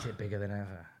on. Is it bigger than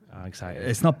ever? I'm excited.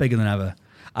 It's not bigger than ever.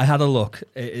 I had a look.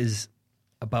 It is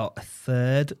about a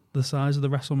third the size of the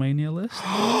WrestleMania list.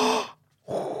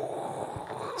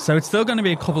 So it's still going to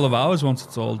be a couple of hours once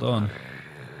it's all done.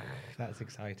 That's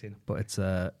exciting. But it's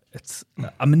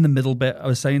I'm in the middle bit. I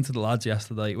was saying to the lads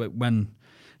yesterday,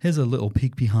 here's a little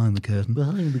peek behind the curtain.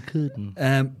 Behind the curtain.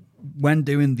 When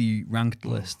doing the ranked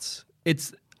lists,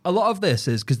 it's a lot of this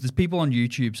is because there's people on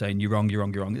YouTube saying you're wrong.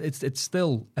 It's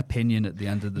still opinion at the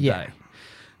end of the day.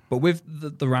 But with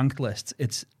the ranked lists,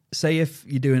 it's, say if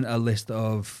you're doing a list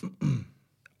of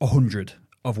 100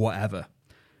 of whatever.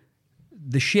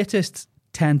 The shittest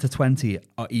 10 to 20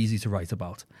 are easy to write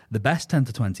about. The best 10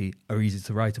 to 20 are easy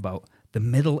to write about. The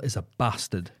middle is a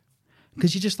bastard.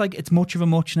 Because you're just like, it's much of a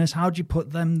muchness. How do you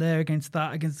put them there against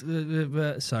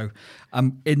that? So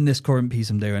I'm in this current piece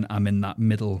I'm doing, I'm in that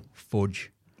middle fudge.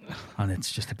 And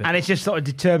it's just a bit... And it's just sort of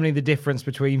determining the difference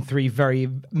between three very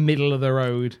middle of the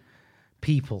road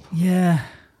people. Yeah.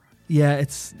 Yeah,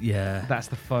 it's... Yeah. That's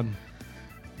the fun.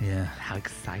 Yeah. How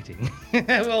exciting.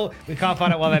 Well, we can't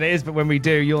find out what that is, but when we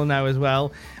do, you'll know as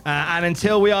well. And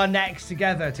until we are next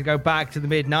together to go back to the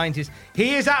mid-90s,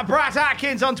 he is at Brat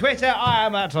Atkins on Twitter. I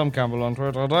am at Tom Campbell on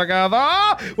Twitter.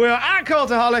 Together, we're at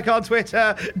Cultaholic on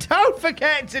Twitter. Don't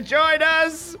forget to join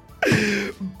us.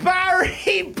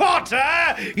 Barry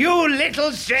Potter, you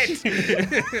little shit.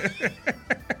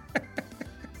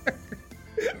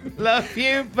 Love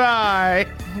you, bye.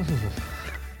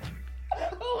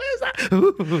 What is that?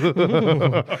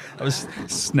 That was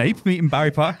Snape meeting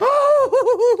Barry Potter.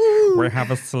 We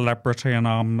have a celebrity in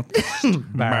our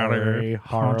Barry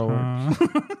Potter.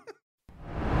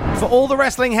 For all the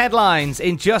wrestling headlines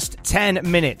in just 10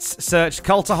 minutes, search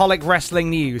Cultaholic Wrestling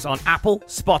News on Apple,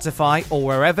 Spotify, or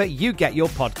wherever you get your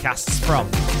podcasts from.